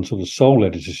took on sort of sole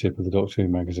editorship of the Doctor Who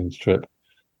magazine strip,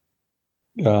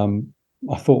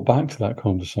 I thought back to that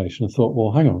conversation and thought,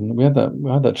 well, hang on, we had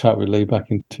that chat with Lee back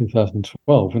in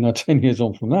 2012. We're now 10 years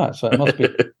on from that, so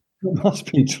it must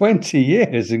be 20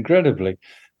 years, incredibly,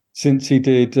 since he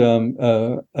did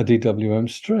a DWM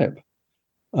strip.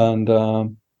 And I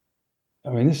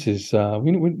mean, this is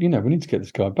we need to get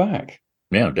this guy back.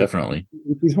 Yeah, definitely.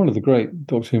 He's one of the great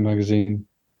Doctor Who magazine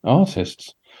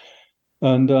artists,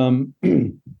 and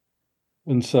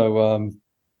so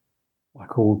I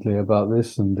called Lee about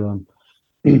this, and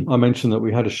I mentioned that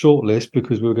we had a short list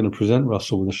because we were going to present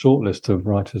Russell with a short list of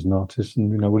writers and artists,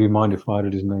 and would he mind if I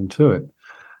added his name to it?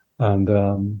 And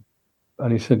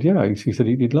he said, yeah. He said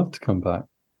he'd love to come back.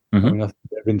 I Mm-hmm. mean, I think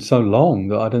it had been so long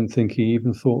that I don't think he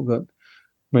even thought that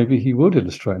maybe he would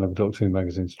illustrate another Doctor Who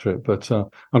magazine strip. But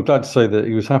I'm glad to say that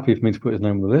he was happy for me to put his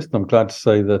name on the list. I'm glad to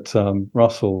say that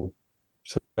Russell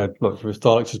said, "Look, for his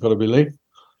Daleks, it's got to be Lee."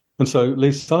 And so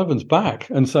Lee Sullivan's back,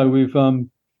 and so we've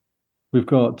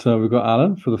got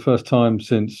Alan for the first time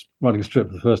since writing a strip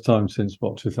for the first time since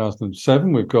what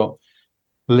 2007. We've got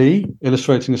Lee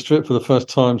illustrating a strip for the first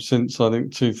time since I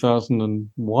think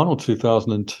 2001 or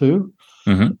 2002.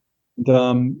 Mm-hmm.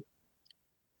 And,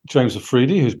 James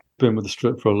Afridi, who's been with the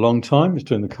strip for a long time, is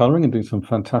doing the colouring and doing some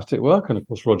fantastic work. And of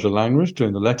course, Roger Langridge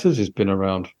doing the letters. He's been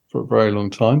around for a very long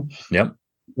time. Yep.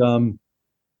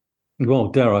 Well,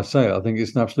 dare I say it, I think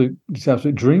it's an absolute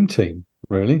dream team.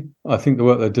 Really, I think the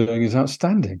work they're doing is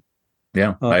outstanding.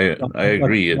 Yeah, I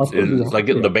agree. It's like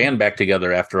getting the band back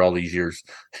together after all these years.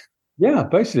 Yeah,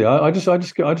 basically, I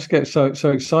just get so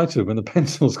excited when the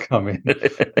pencils come in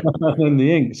and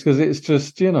the inks, because it's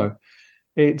just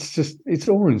it's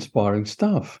awe-inspiring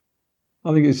stuff.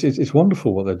 I think it's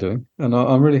wonderful what they're doing, and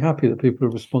I'm really happy that people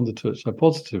have responded to it so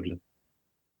positively.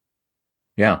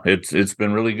 Yeah, it's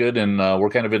been really good, and we're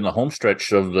kind of in the home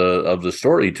stretch of the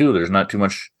story too. There's not too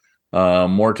much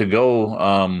more to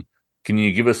go. Can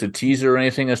you give us a teaser or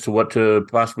anything as to what to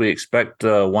possibly expect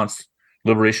once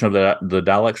Liberation of the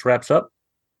Daleks wraps up?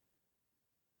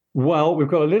 Well, we've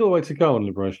got a little way to go on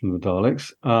Liberation of the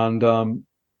Daleks, and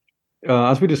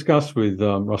as we discussed with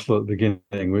Russell at the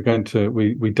beginning, we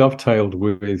dovetailed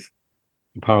with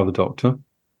the Power of the Doctor,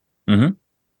 Mm-hmm.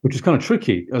 which is kind of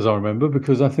tricky, as I remember,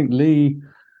 because I think Lee's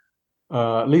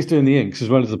doing the inks as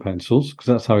well as the pencils, because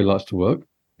that's how he likes to work.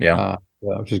 Yeah.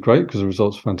 Which is great because the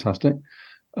results are fantastic.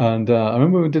 And I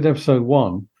remember when we did episode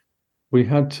 1, we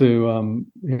had to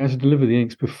deliver the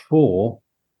inks before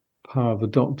Power of the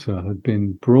Doctor had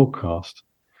been broadcast,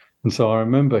 and so I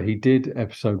remember he did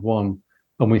episode 1,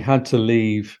 and we had to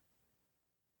leave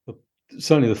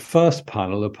certainly the first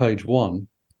panel of page 1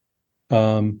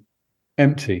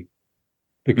 empty.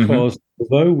 Because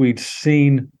although we'd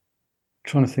seen,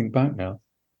 trying to think back now,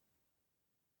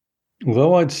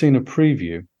 although I'd seen a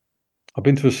preview, I've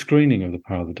been to a screening of The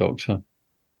Power of the Doctor,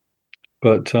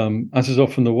 but as is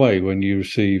often the way when you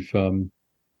receive, when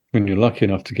you're lucky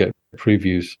enough to get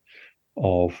previews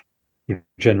of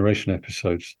Generation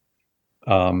episodes,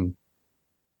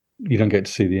 you don't get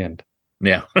to see the end.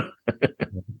 Yeah.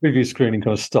 Preview screening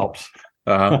kind of stops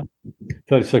 30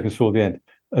 seconds before the end.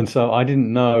 And so I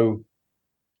didn't know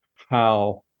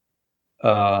how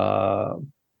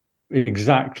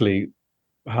exactly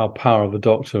how Power of the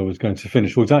Doctor was going to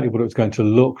finish, or exactly what it was going to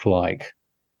look like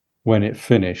when it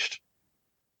finished.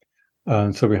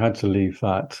 And so we had to leave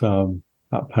that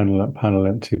panel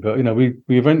empty. But we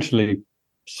eventually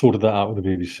sorted that out with the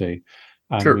BBC,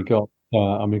 and Sure. we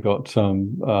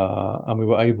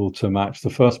were able to match the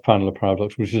first panel of Power of the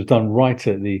Doctor, which was done right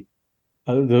at the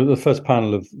first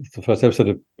panel of the first episode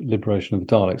of Liberation of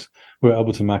the Daleks. We were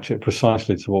able to match it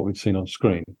precisely to what we'd seen on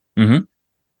screen. Mm-hmm.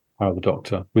 Power of the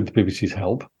Doctor, with the BBC's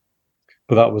help,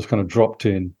 but that was kind of dropped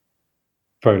in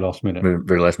very last minute.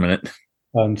 Very last minute.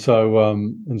 And so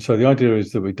the idea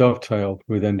is that we dovetail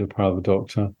with End of Power of the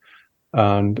Doctor,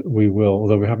 and we will,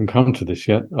 although we haven't come to this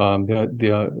yet,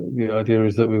 the idea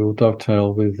is that we will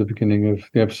dovetail with the beginning of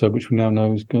the episode, which we now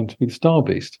know is going to be the Star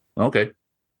Beast. Okay.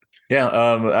 Yeah,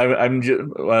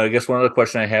 I guess one other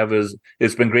question I have is,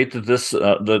 it's been great that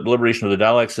the Liberation of the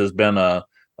Daleks has been a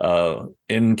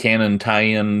in-canon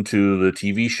tie-in to the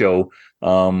TV show.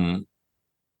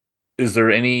 Is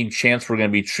there any chance we're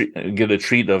going to get a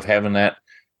treat of having that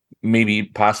maybe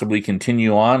possibly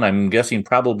continue on? I'm guessing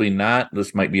probably not.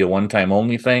 This might be a one-time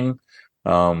only thing,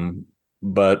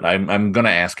 but I'm going to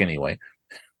ask anyway.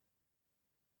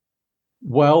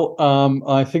 Well,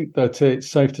 I think that it's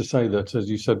safe to say that, as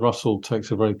you said, Russell takes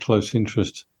a very close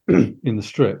interest in the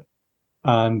strip,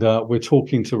 and we're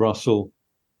talking to Russell.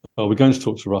 We're going to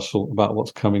talk to Russell about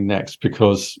what's coming next,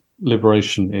 because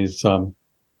Liberation is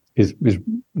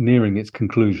nearing its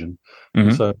conclusion.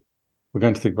 Mm-hmm. So we're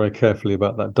going to think very carefully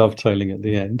about that dovetailing at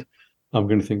the end. I'm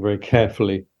going to think very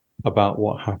carefully about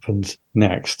what happens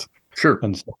next. Sure.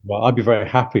 And so, I'd be very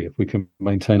happy if we can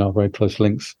maintain our very close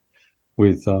links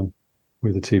with the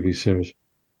TV series.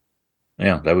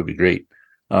 Yeah, that would be great.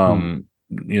 I'm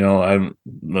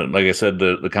like I said,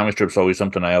 the comic strip's always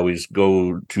something I always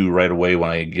go to right away when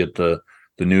I get the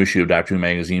new issue of Doctor Who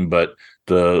magazine. But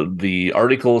the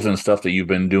articles and stuff that you've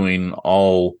been doing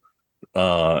all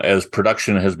as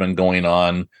production has been going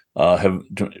on have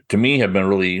to me have been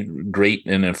really great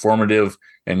and informative,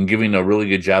 and giving a really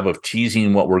good job of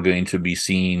teasing what we're going to be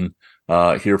seeing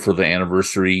here for the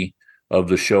anniversary of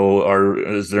the show.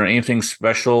 Is there anything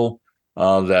special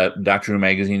that Doctor Who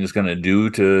magazine is going to do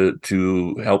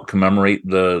to help commemorate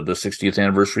the 60th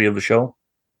anniversary of the show?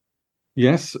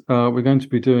 Yes, we're going to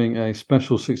be doing a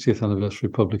special 60th anniversary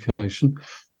publication,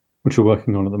 which we're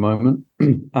working on at the moment,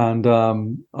 and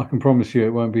I can promise you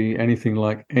it won't be anything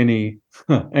like any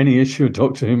issue of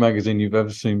Doctor Who magazine you've ever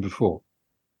seen before.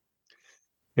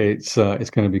 It's going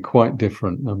to be quite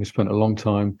different, and we spent a long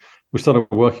time. We started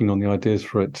working on the ideas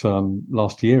for it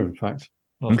last year, in fact,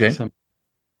 last Okay. December,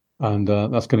 and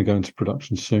that's going to go into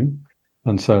production soon.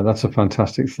 And so that's a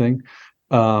fantastic thing.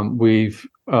 We've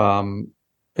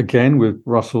again with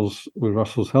Russell's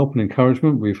help and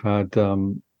encouragement, we've had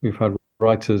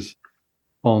writers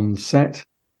on set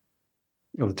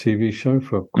of the TV show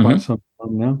for quite some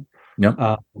time now.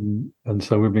 Yeah. And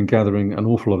so we've been gathering an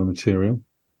awful lot of material,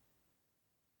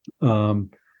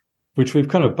 which we've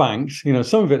kind of banked.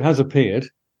 Some of it has appeared,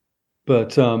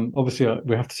 but obviously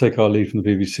we have to take our lead from the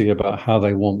BBC about how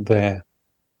they want the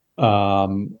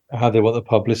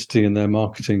publicity and their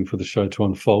marketing for the show to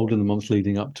unfold in the months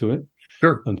leading up to it.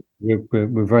 Sure. And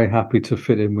we're very happy to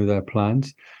fit in with their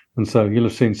plans. And so you'll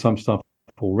have seen some stuff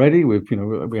already. We've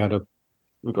got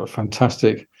a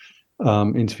fantastic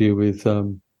interview with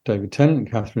David Tennant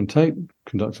and Catherine Tate,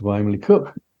 conducted by Emily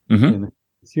Cook. And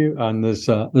there's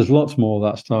lots more of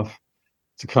that stuff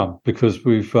to come, because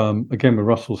we've again, with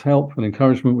Russell's help and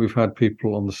encouragement, we've had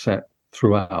people on the set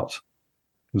throughout,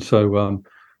 and so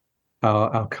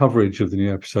our coverage of the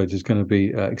new episodes is going to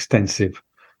be extensive,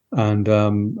 and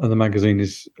the magazine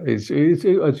is as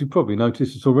you probably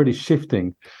noticed, it's already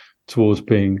shifting towards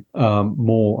being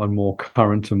more and more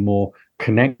current and more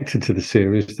connected to the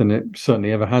series than it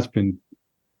certainly ever has been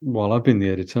while I've been the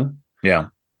editor. Yeah.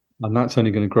 And that's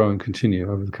only going to grow and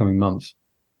continue over the coming months.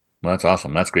 Well, that's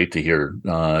awesome. That's great to hear.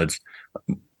 I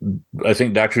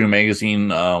think Doctor Who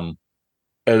magazine,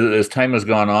 as time has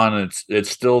gone on, it's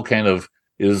still kind of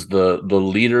is the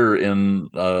leader in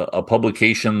a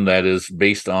publication that is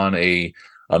based on a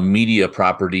media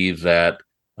property that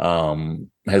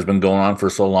has been going on for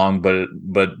so long.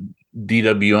 But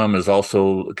DWM is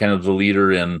also kind of the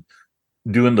leader in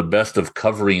doing the best of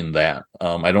covering that.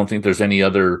 I don't think there's any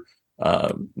other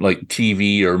like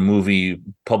TV or movie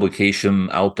publication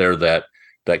out there that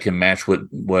can match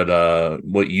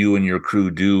what you and your crew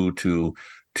do to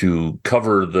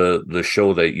cover the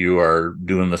show that you are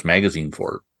doing this magazine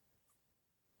for.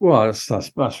 Well, that's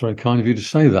very kind of you to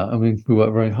say that. I mean, we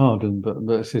work very hard, but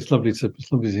it's lovely to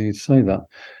hear you say that.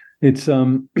 It's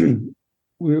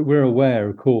we're aware,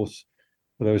 of course,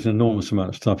 that there is an enormous amount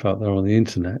of stuff out there on the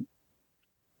internet,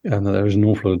 and that there is an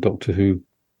awful lot of Doctor Who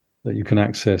that you can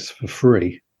access for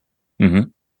free,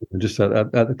 just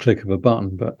at the click of a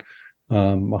button. But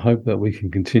I hope that we can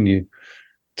continue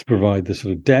to provide the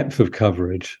sort of depth of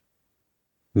coverage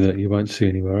that you won't see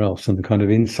anywhere else, and the kind of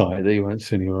insight that you won't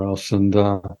see anywhere else. And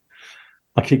I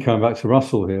keep coming back to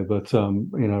Russell here, but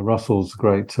Russell's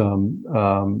great. Is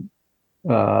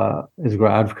a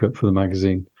great advocate for the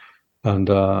magazine, and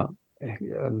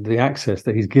the access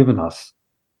that he's given us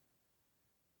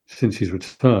since he's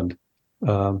returned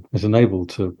has enabled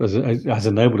us to do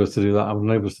that, and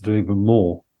enabled us to do even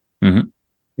more in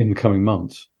the coming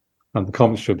months. And the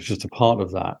comic strip is just a part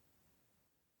of that.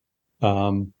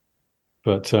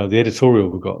 But the editorial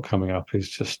we've got coming up is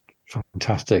just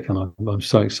fantastic, and I'm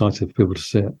so excited for people to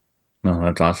see it. No,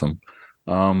 that's awesome.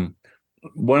 A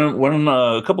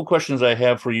couple questions I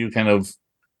have for you, kind of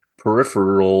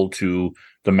peripheral to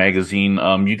the magazine.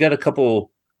 You got a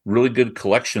couple really good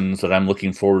collections that I'm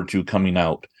looking forward to coming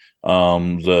out.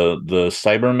 The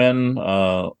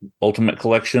Cybermen Ultimate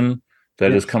Collection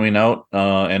that is coming out,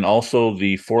 and also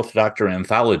the Fourth Doctor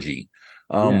Anthology.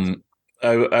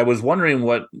 I was wondering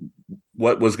what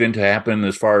was going to happen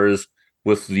as far as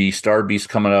with the Star Beast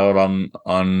coming out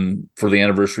on for the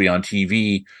anniversary on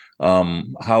TV.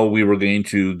 How we were going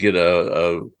to get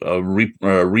a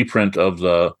reprint of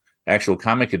the actual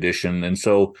comic edition, and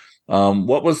so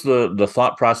what was the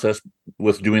thought process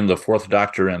with doing the Fourth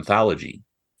Doctor Anthology?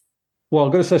 Well,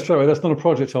 I'm going to say straight away, that's not a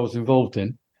project I was involved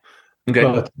in. Okay.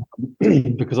 But,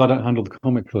 because I don't handle the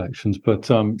comic collections, but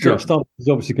sure. Star is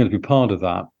obviously going to be part of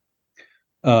that.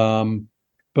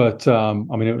 But I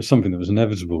mean, it was something that was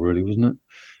inevitable, really, wasn't it?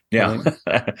 Yeah,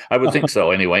 I would think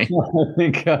so. Anyway, I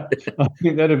think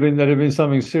there'd have been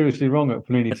something seriously wrong at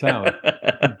Panini Tower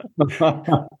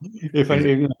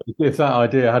if that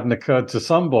idea hadn't occurred to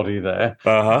somebody there.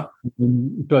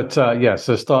 But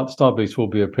so Star Beast will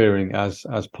be appearing as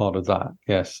part of that.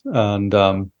 Yes, and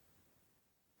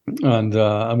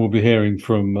we'll be hearing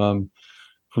from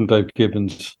Dave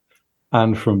Gibbons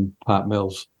and from Pat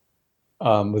Mills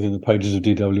within the pages of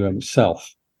DWM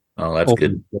itself. Oh, that's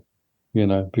good.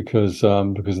 because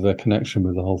of their connection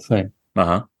with the whole thing.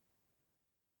 Uh-huh.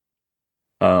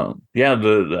 Yeah,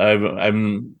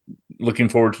 I'm looking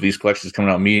forward to these collections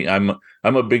coming out.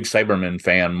 I'm a big Cybermen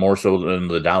fan, more so than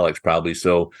the Daleks probably.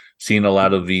 So seeing a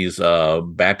lot of these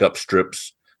backup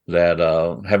strips that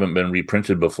haven't been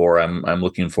reprinted before, I'm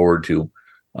looking forward to.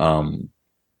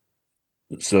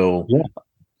 So Yeah,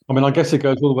 I mean, I guess it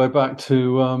goes all the way back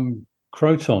to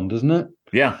Croton, doesn't it?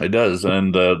 yeah, it does.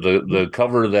 And the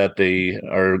cover that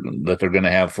they're going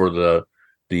to have for the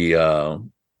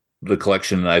the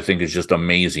collection, I think, is just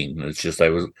amazing. It's just I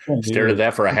was stared at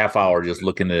that for a half hour just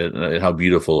looking at how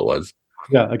beautiful it was.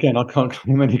 Yeah, again, I can't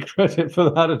claim any credit for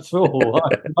that at all.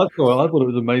 I thought it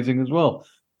was amazing as well.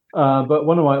 But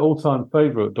one of my all-time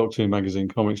favorite Doctor Who magazine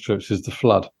comic strips is The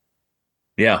Flood.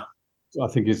 Yeah. I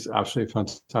think it's absolutely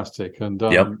fantastic, and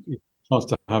Yep. chance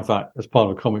to have that as part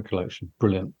of a comic collection,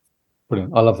 brilliant.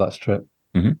 I love that strip.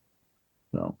 Mm-hmm.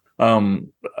 So,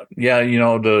 yeah,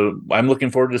 I'm looking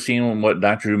forward to seeing what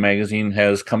Doctor Who magazine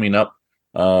has coming up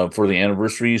for the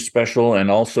anniversary special, and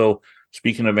also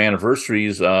speaking of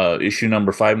anniversaries, issue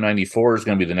number 594 is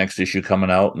going to be the next issue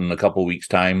coming out in a couple weeks'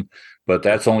 time, but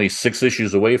that's only 6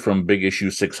 issues away from big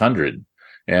issue 600.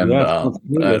 And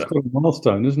it's got a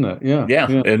milestone, isn't it? Yeah.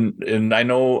 And I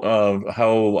know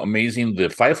how amazing the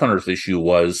 500th issue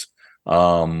was.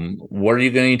 What are you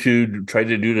going to try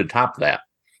to do to top that?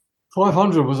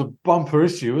 500 was a bumper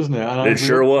issue, wasn't it? And it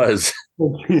sure was.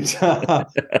 We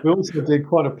also did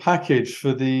quite a package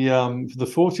for the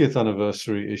 40th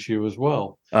anniversary issue as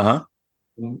well. Uh-huh.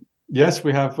 Yes,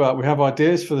 we have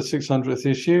ideas for the 600th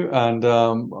issue, and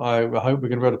I hope we're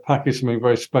going to be able to package something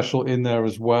very special in there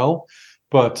as well.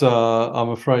 But I'm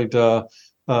afraid, to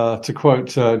quote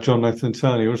John Nathan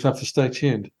Turner, you'll just have to stay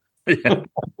tuned. Yeah.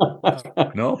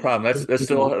 No problem. That's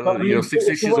still 6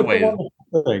 issues away.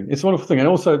 It's a wonderful thing, and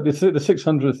also the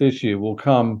 600th issue will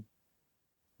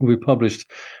be published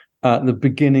at the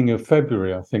beginning of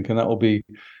February, I think, and that will be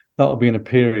in a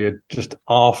period just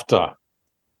after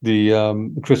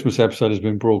the Christmas episode has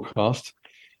been broadcast.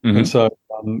 Mm-hmm. And so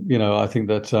I think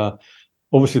that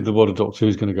obviously the world of Doctor Who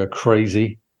is going to go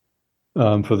crazy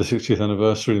for the 60th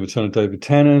anniversary, the return of David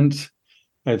Tennant,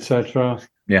 etc.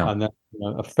 Yeah, and then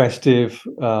a festive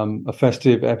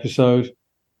episode,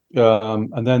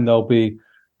 and then there'll be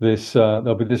this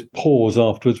pause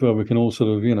afterwards where we can all sort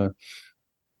of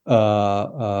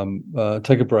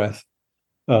take a breath.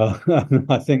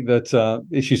 I think that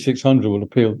issue 600 will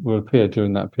appear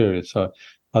during that period. So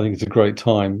I think it's a great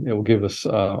time. It will give us,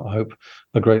 I hope,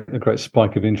 a great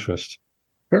spike of interest.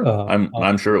 Sure.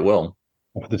 I'm sure it will.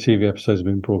 After the TV episodes have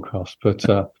been broadcast, but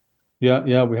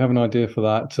yeah, we have an idea for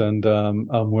that, and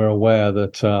we're aware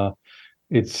that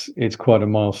it's quite a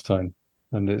milestone,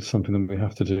 and it's something that we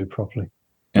have to do properly.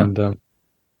 Yeah. And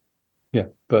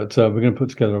but we're going to put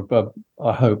together,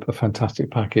 I hope, a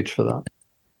fantastic package for that.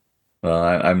 Well,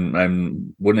 I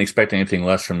wouldn't expect anything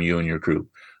less from you and your crew.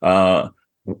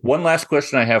 One last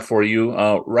question I have for you.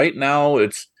 Right now,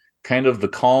 it's kind of the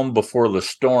calm before the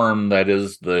storm. That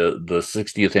is the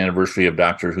 60th anniversary of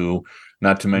Doctor Who.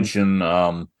 Not to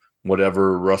mention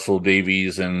whatever Russell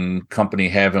Davies and company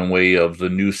have in way of the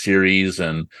new series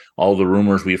and all the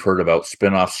rumors we've heard about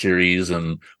spin-off series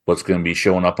and what's going to be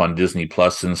showing up on Disney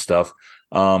Plus and stuff.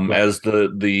 As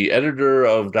the editor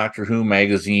of Doctor Who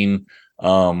magazine,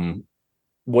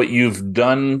 what you've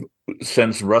done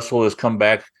since Russell has come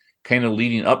back, kind of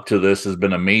leading up to this, has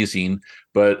been amazing.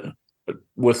 But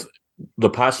with the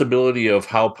possibility of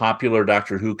how popular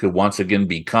Doctor Who could once again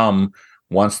become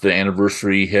once the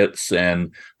anniversary hits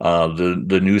and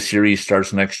the new series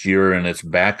starts next year and it's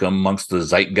back amongst the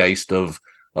zeitgeist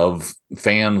of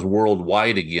fans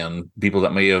worldwide again, people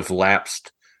that may have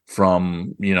lapsed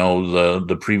from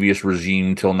the previous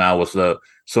regime till now with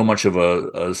so much of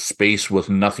a space with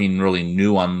nothing really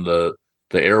new on the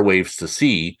airwaves to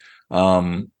see.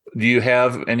 Do you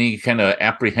have any kind of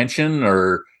apprehension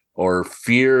or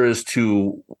fear as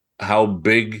to how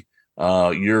big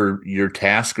your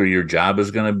task or your job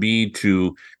is going to be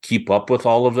to keep up with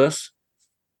all of this?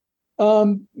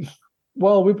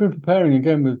 Well, we've been preparing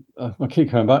again with, I keep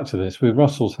coming back to this, with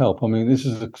Russell's help. I mean, this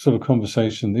is a sort of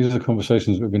conversation. These are the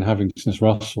conversations we've been having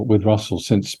with Russell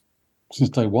since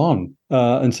day one.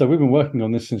 And so we've been working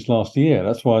on this since last year.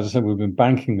 That's why, as I said, we've been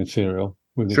banking material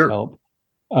with his help.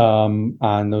 And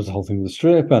there was the whole thing with the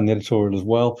strip and the editorial as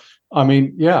well. I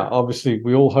mean, yeah, obviously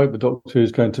we all hope the Doctor Who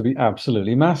is going to be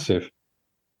absolutely massive.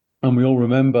 And we all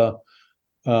remember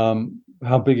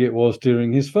how big it was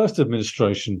during his first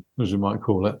administration, as we might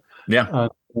call it. Yeah.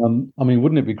 I mean,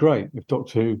 wouldn't it be great if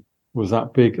Doctor Who was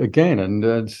that big again? And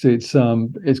it's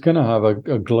going to have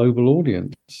a global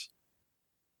audience.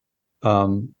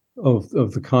 of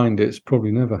the kind it's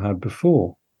probably never had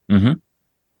before, Mm-hmm.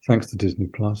 thanks to Disney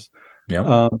Plus.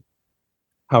 Yeah.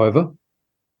 However,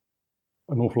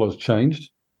 an awful lot has changed.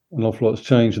 An awful lot has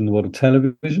changed in the world of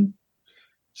television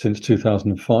since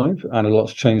 2005, and a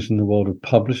lot's changed in the world of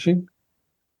publishing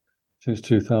since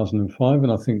 2005.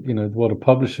 And I think, the world of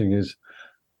publishing is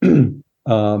a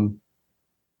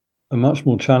much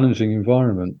more challenging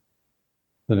environment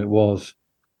than it was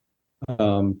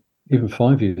even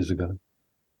 5 years ago,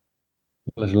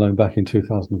 let alone back in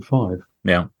 2005.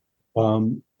 Yeah.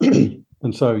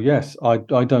 And so, yes, I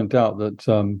don't doubt that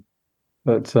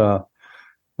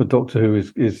the Doctor Who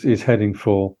is heading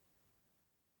for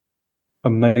a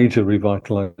major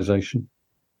revitalization,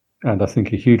 and I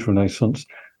think a huge renaissance.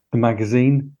 The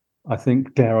magazine, I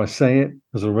think, dare I say it,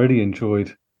 has already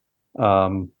enjoyed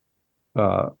quite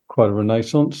a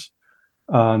renaissance,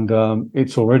 and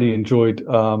it's already enjoyed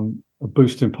a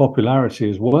boost in popularity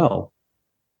as well,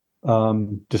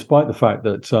 despite the fact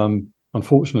that,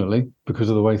 unfortunately, because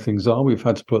of the way things are, we've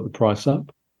had to put the price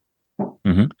up.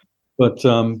 Mm-hmm. But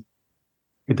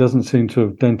it doesn't seem to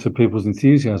have dented people's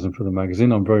enthusiasm for the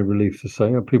magazine. I'm very relieved to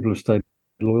say people have stayed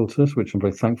loyal to us, which I'm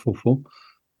very thankful for.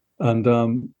 And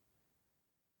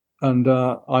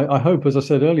I hope, as I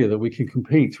said earlier, that we can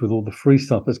compete with all the free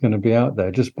stuff that's going to be out there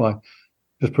just by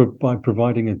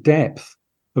providing a depth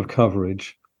of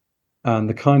coverage and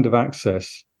the kind of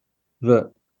access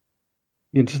that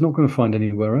you're just not going to find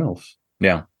anywhere else.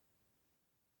 Yeah.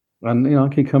 And I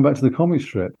can come back to the comic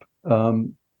strip.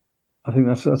 I think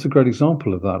that's a great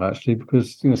example of that, actually,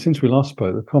 because since we last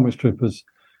spoke, the comic strip has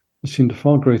assumed a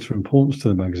far greater importance to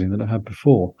the magazine than it had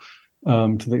before,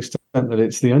 to the extent that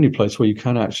it's the only place where you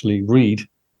can actually read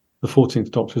the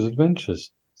 14th Doctor's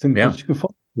adventures. You can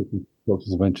follow the 14th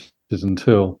Doctor's adventures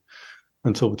until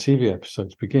the TV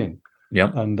episodes begin. Yeah.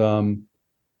 And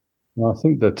I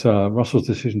think that Russell's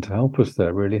decision to help us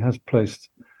there really has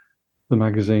placed the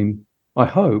magazine, I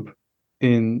hope,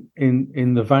 in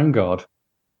the vanguard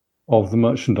of the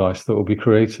merchandise that will be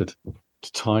created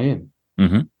to tie in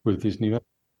with these new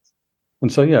episodes.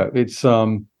 And so, yeah, it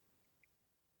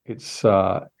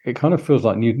kind of feels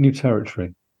like new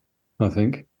territory, I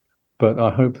think. But I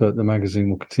hope that the magazine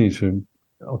will continue to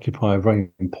occupy a very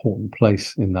important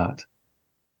place in that.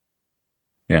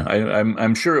 Yeah,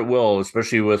 I'm sure it will,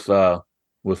 especially with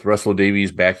Russell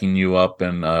Davies backing you up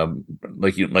and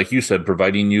like you said,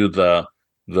 providing you the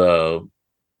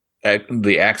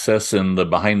access and the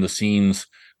behind the scenes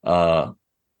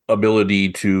ability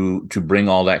to bring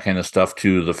all that kind of stuff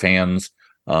to the fans.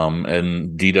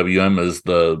 And DWM is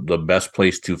the best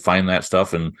place to find that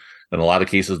stuff, and in a lot of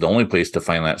cases the only place to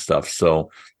find that stuff. So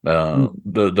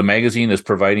the magazine is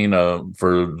providing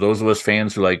for those of us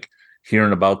fans who like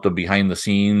hearing about the behind the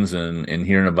scenes and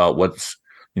hearing about what's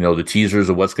the teasers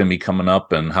of what's going to be coming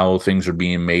up and how things are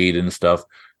being made and stuff.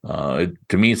 To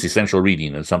me, it's essential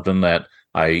reading. It's something that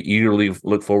I eagerly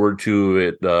look forward to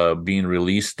it being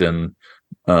released and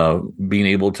being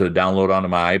able to download onto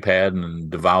my iPad and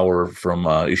devour from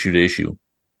issue to issue.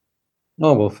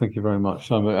 Oh, well, thank you very much.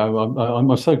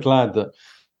 I'm so glad that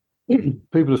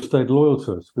people have stayed loyal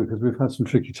to us, because we've had some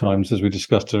tricky times, as we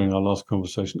discussed during our last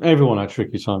conversation. Everyone had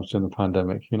tricky times during the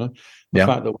pandemic, The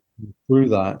fact that through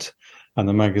that and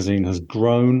the magazine has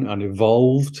grown and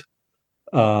evolved.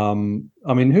 I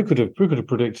mean, who could have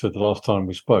predicted the last time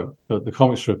we spoke that the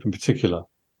comic strip in particular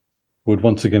would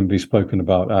once again be spoken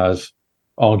about as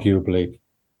arguably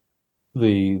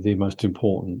the most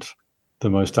important, the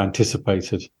most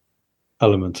anticipated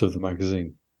element of the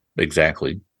magazine.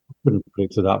 Exactly. I couldn't have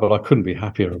predicted that, but I couldn't be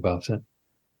happier about it.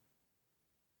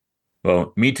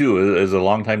 Well, me too, as a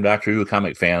longtime Doctor Who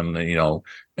comic fan,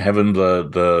 having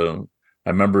I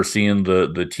remember seeing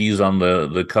the tease on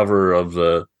the cover of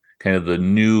the kind of the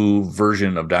new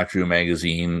version of Doctor Who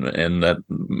magazine, and that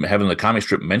having the comic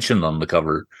strip mentioned on the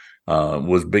cover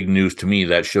was big news to me.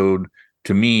 That showed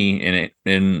to me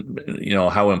in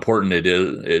how important it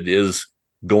is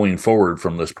going forward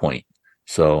from this point.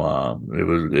 So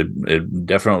it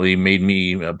definitely made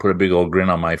me put a big old grin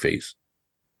on my face.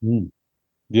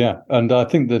 Yeah, and I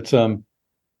think that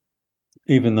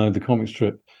even though the comic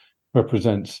strip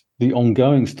represents the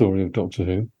ongoing story of Doctor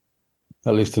Who,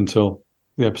 at least until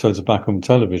the episodes are back on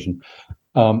television,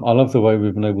 I love the way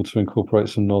we've been able to incorporate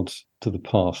some nods to the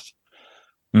past.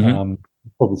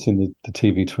 Probably seen the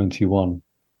TV21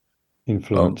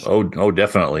 influence. Oh,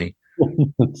 definitely.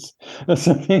 That's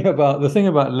the thing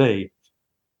about Lee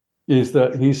is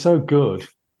that he's so good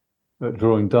at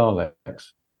drawing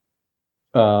Daleks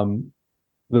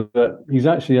that he's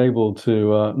actually able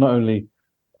to not only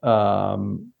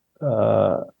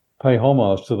pay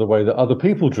homage to the way that other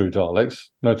people drew Daleks,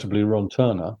 notably Ron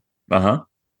Turner. Uh-huh.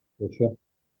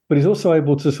 But he's also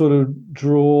able to sort of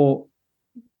draw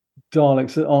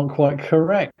Daleks that aren't quite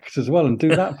correct as well, and do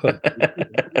that perfectly.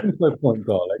 Point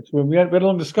Daleks. When we had a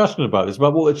long discussion about this,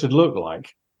 about what it should look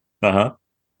like. Uh-huh.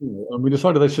 And we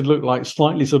decided they should look like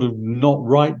slightly sort of not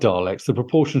right Daleks. The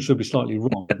proportions should be slightly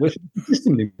wrong, which is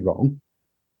consistently wrong.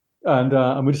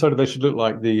 And we decided they should look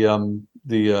like the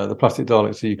plastic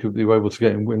Daleks that you were able to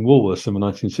get in Woolworths in the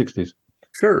 1960s.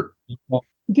 Sure. He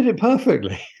did it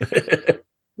perfectly.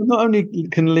 Not only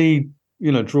can Lee,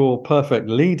 draw perfect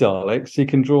Lee Daleks, he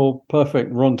can draw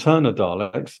perfect Ron Turner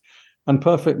Daleks and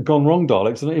perfect Gone Wrong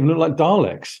Daleks that don't even look like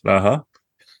Daleks. Uh-huh.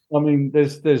 I mean,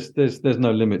 there's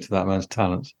no limit to that man's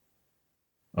talents.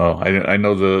 Oh, I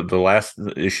know the last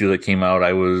issue that came out,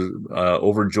 I was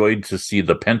overjoyed to see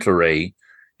the Pentaray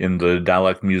in the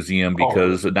Dalek Museum,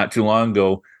 because not too long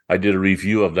ago I did a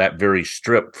review of that very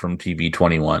strip from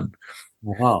TB21.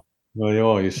 Wow. Well, you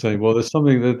are. You say, well, there's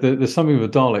something with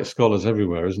Dalek scholars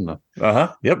everywhere, isn't there?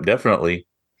 Uh-huh. Yep, definitely.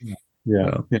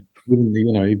 Yeah.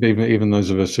 Even those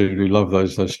of us who love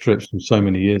those strips from so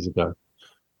many years ago,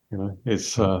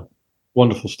 it's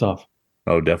wonderful stuff.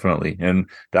 Oh, definitely. And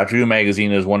Doctor Who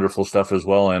magazine is wonderful stuff as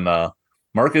well. And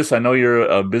Marcus, I know you're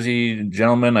a busy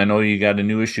gentleman. I know you got a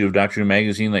new issue of Doctor Who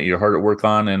magazine that you're hard at work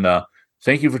on. And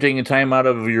thank you for taking time out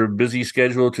of your busy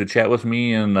schedule to chat with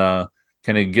me and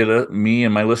kind of get me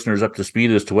and my listeners up to speed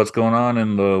as to what's going on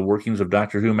in the workings of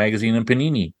Doctor Who magazine and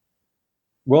Panini.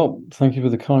 Well, thank you for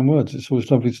the kind words. It's always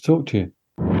lovely to talk to you.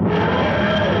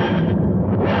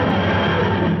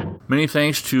 Many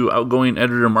thanks to outgoing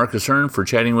editor Marcus Hearn for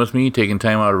chatting with me, taking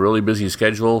time out of a really busy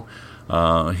schedule.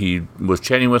 He was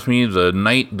chatting with me the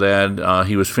night that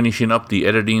he was finishing up the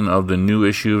editing of the new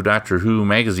issue of Doctor Who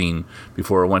magazine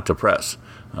before it went to press.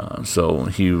 So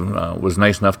he was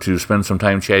nice enough to spend some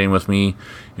time chatting with me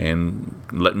and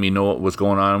letting me know what was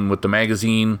going on with the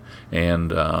magazine.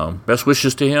 And best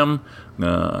wishes to him.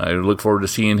 I look forward to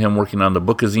seeing him working on the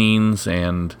bookazines,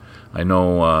 and I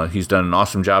know he's done an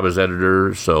awesome job as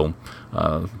editor. So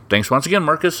thanks once again,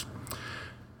 Marcus.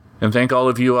 And thank all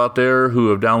of you out there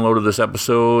who have downloaded this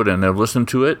episode and have listened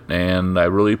to it. And I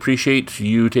really appreciate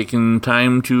you taking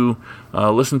time to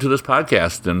listen to this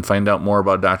podcast and find out more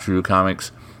about Doctor Who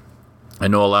comics. I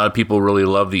know a lot of people really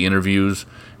love the interviews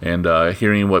and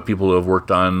hearing what people who have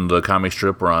worked on the comic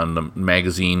strip or on the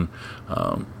magazine,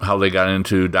 how they got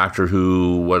into Doctor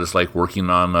Who, what it's like working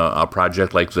on a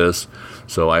project like this.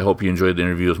 So I hope you enjoyed the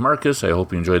interview with Marcus. I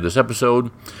hope you enjoyed this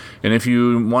episode. And if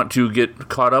you want to get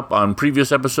caught up on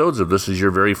previous episodes, if this is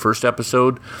your very first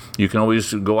episode, you can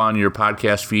always go on your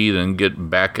podcast feed and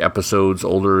get back episodes,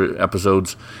 older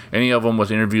episodes. Any of them with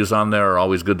interviews on there are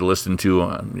always good to listen to.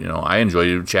 I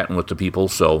enjoy chatting with the people,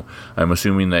 so I'm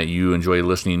assuming that you enjoy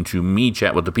listening to me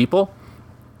chat with the people.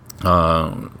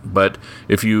 But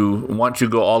if you want to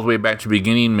go all the way back to the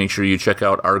beginning, make sure you check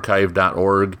out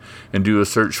archive.org and do a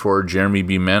search for Jeremy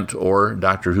B. Ment or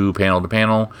Doctor Who Panel to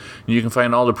Panel. And you can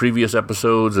find all the previous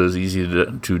episodes. It's easy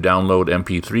to download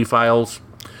MP3 files.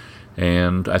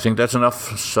 And I think that's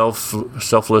enough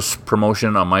selfless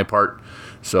promotion on my part.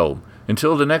 So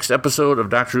until the next episode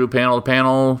of Doctor Who Panel to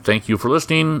Panel, thank you for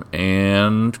listening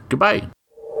and goodbye.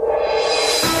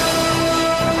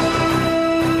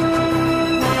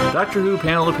 Doctor Who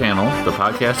Panel to Panel, the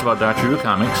podcast about Doctor Who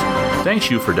comics,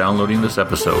 thanks you for downloading this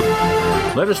episode.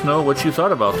 Let us know what you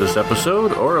thought about this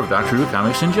episode or of Doctor Who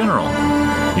comics in general.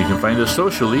 You can find us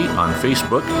socially on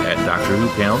Facebook at Doctor Who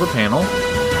Panel to Panel,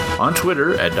 on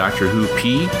Twitter at Doctor Who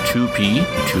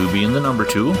P2P, 2 being the number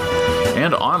 2,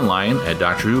 and online at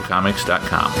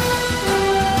DoctorWhoComics.com.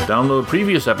 Download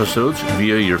previous episodes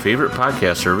via your favorite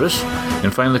podcast service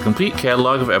and find the complete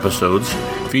catalog of episodes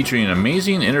featuring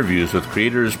amazing interviews with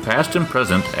creators past and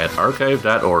present at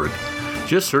archive.org.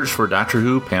 Just search for Doctor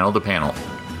Who Panel to Panel.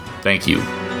 Thank you.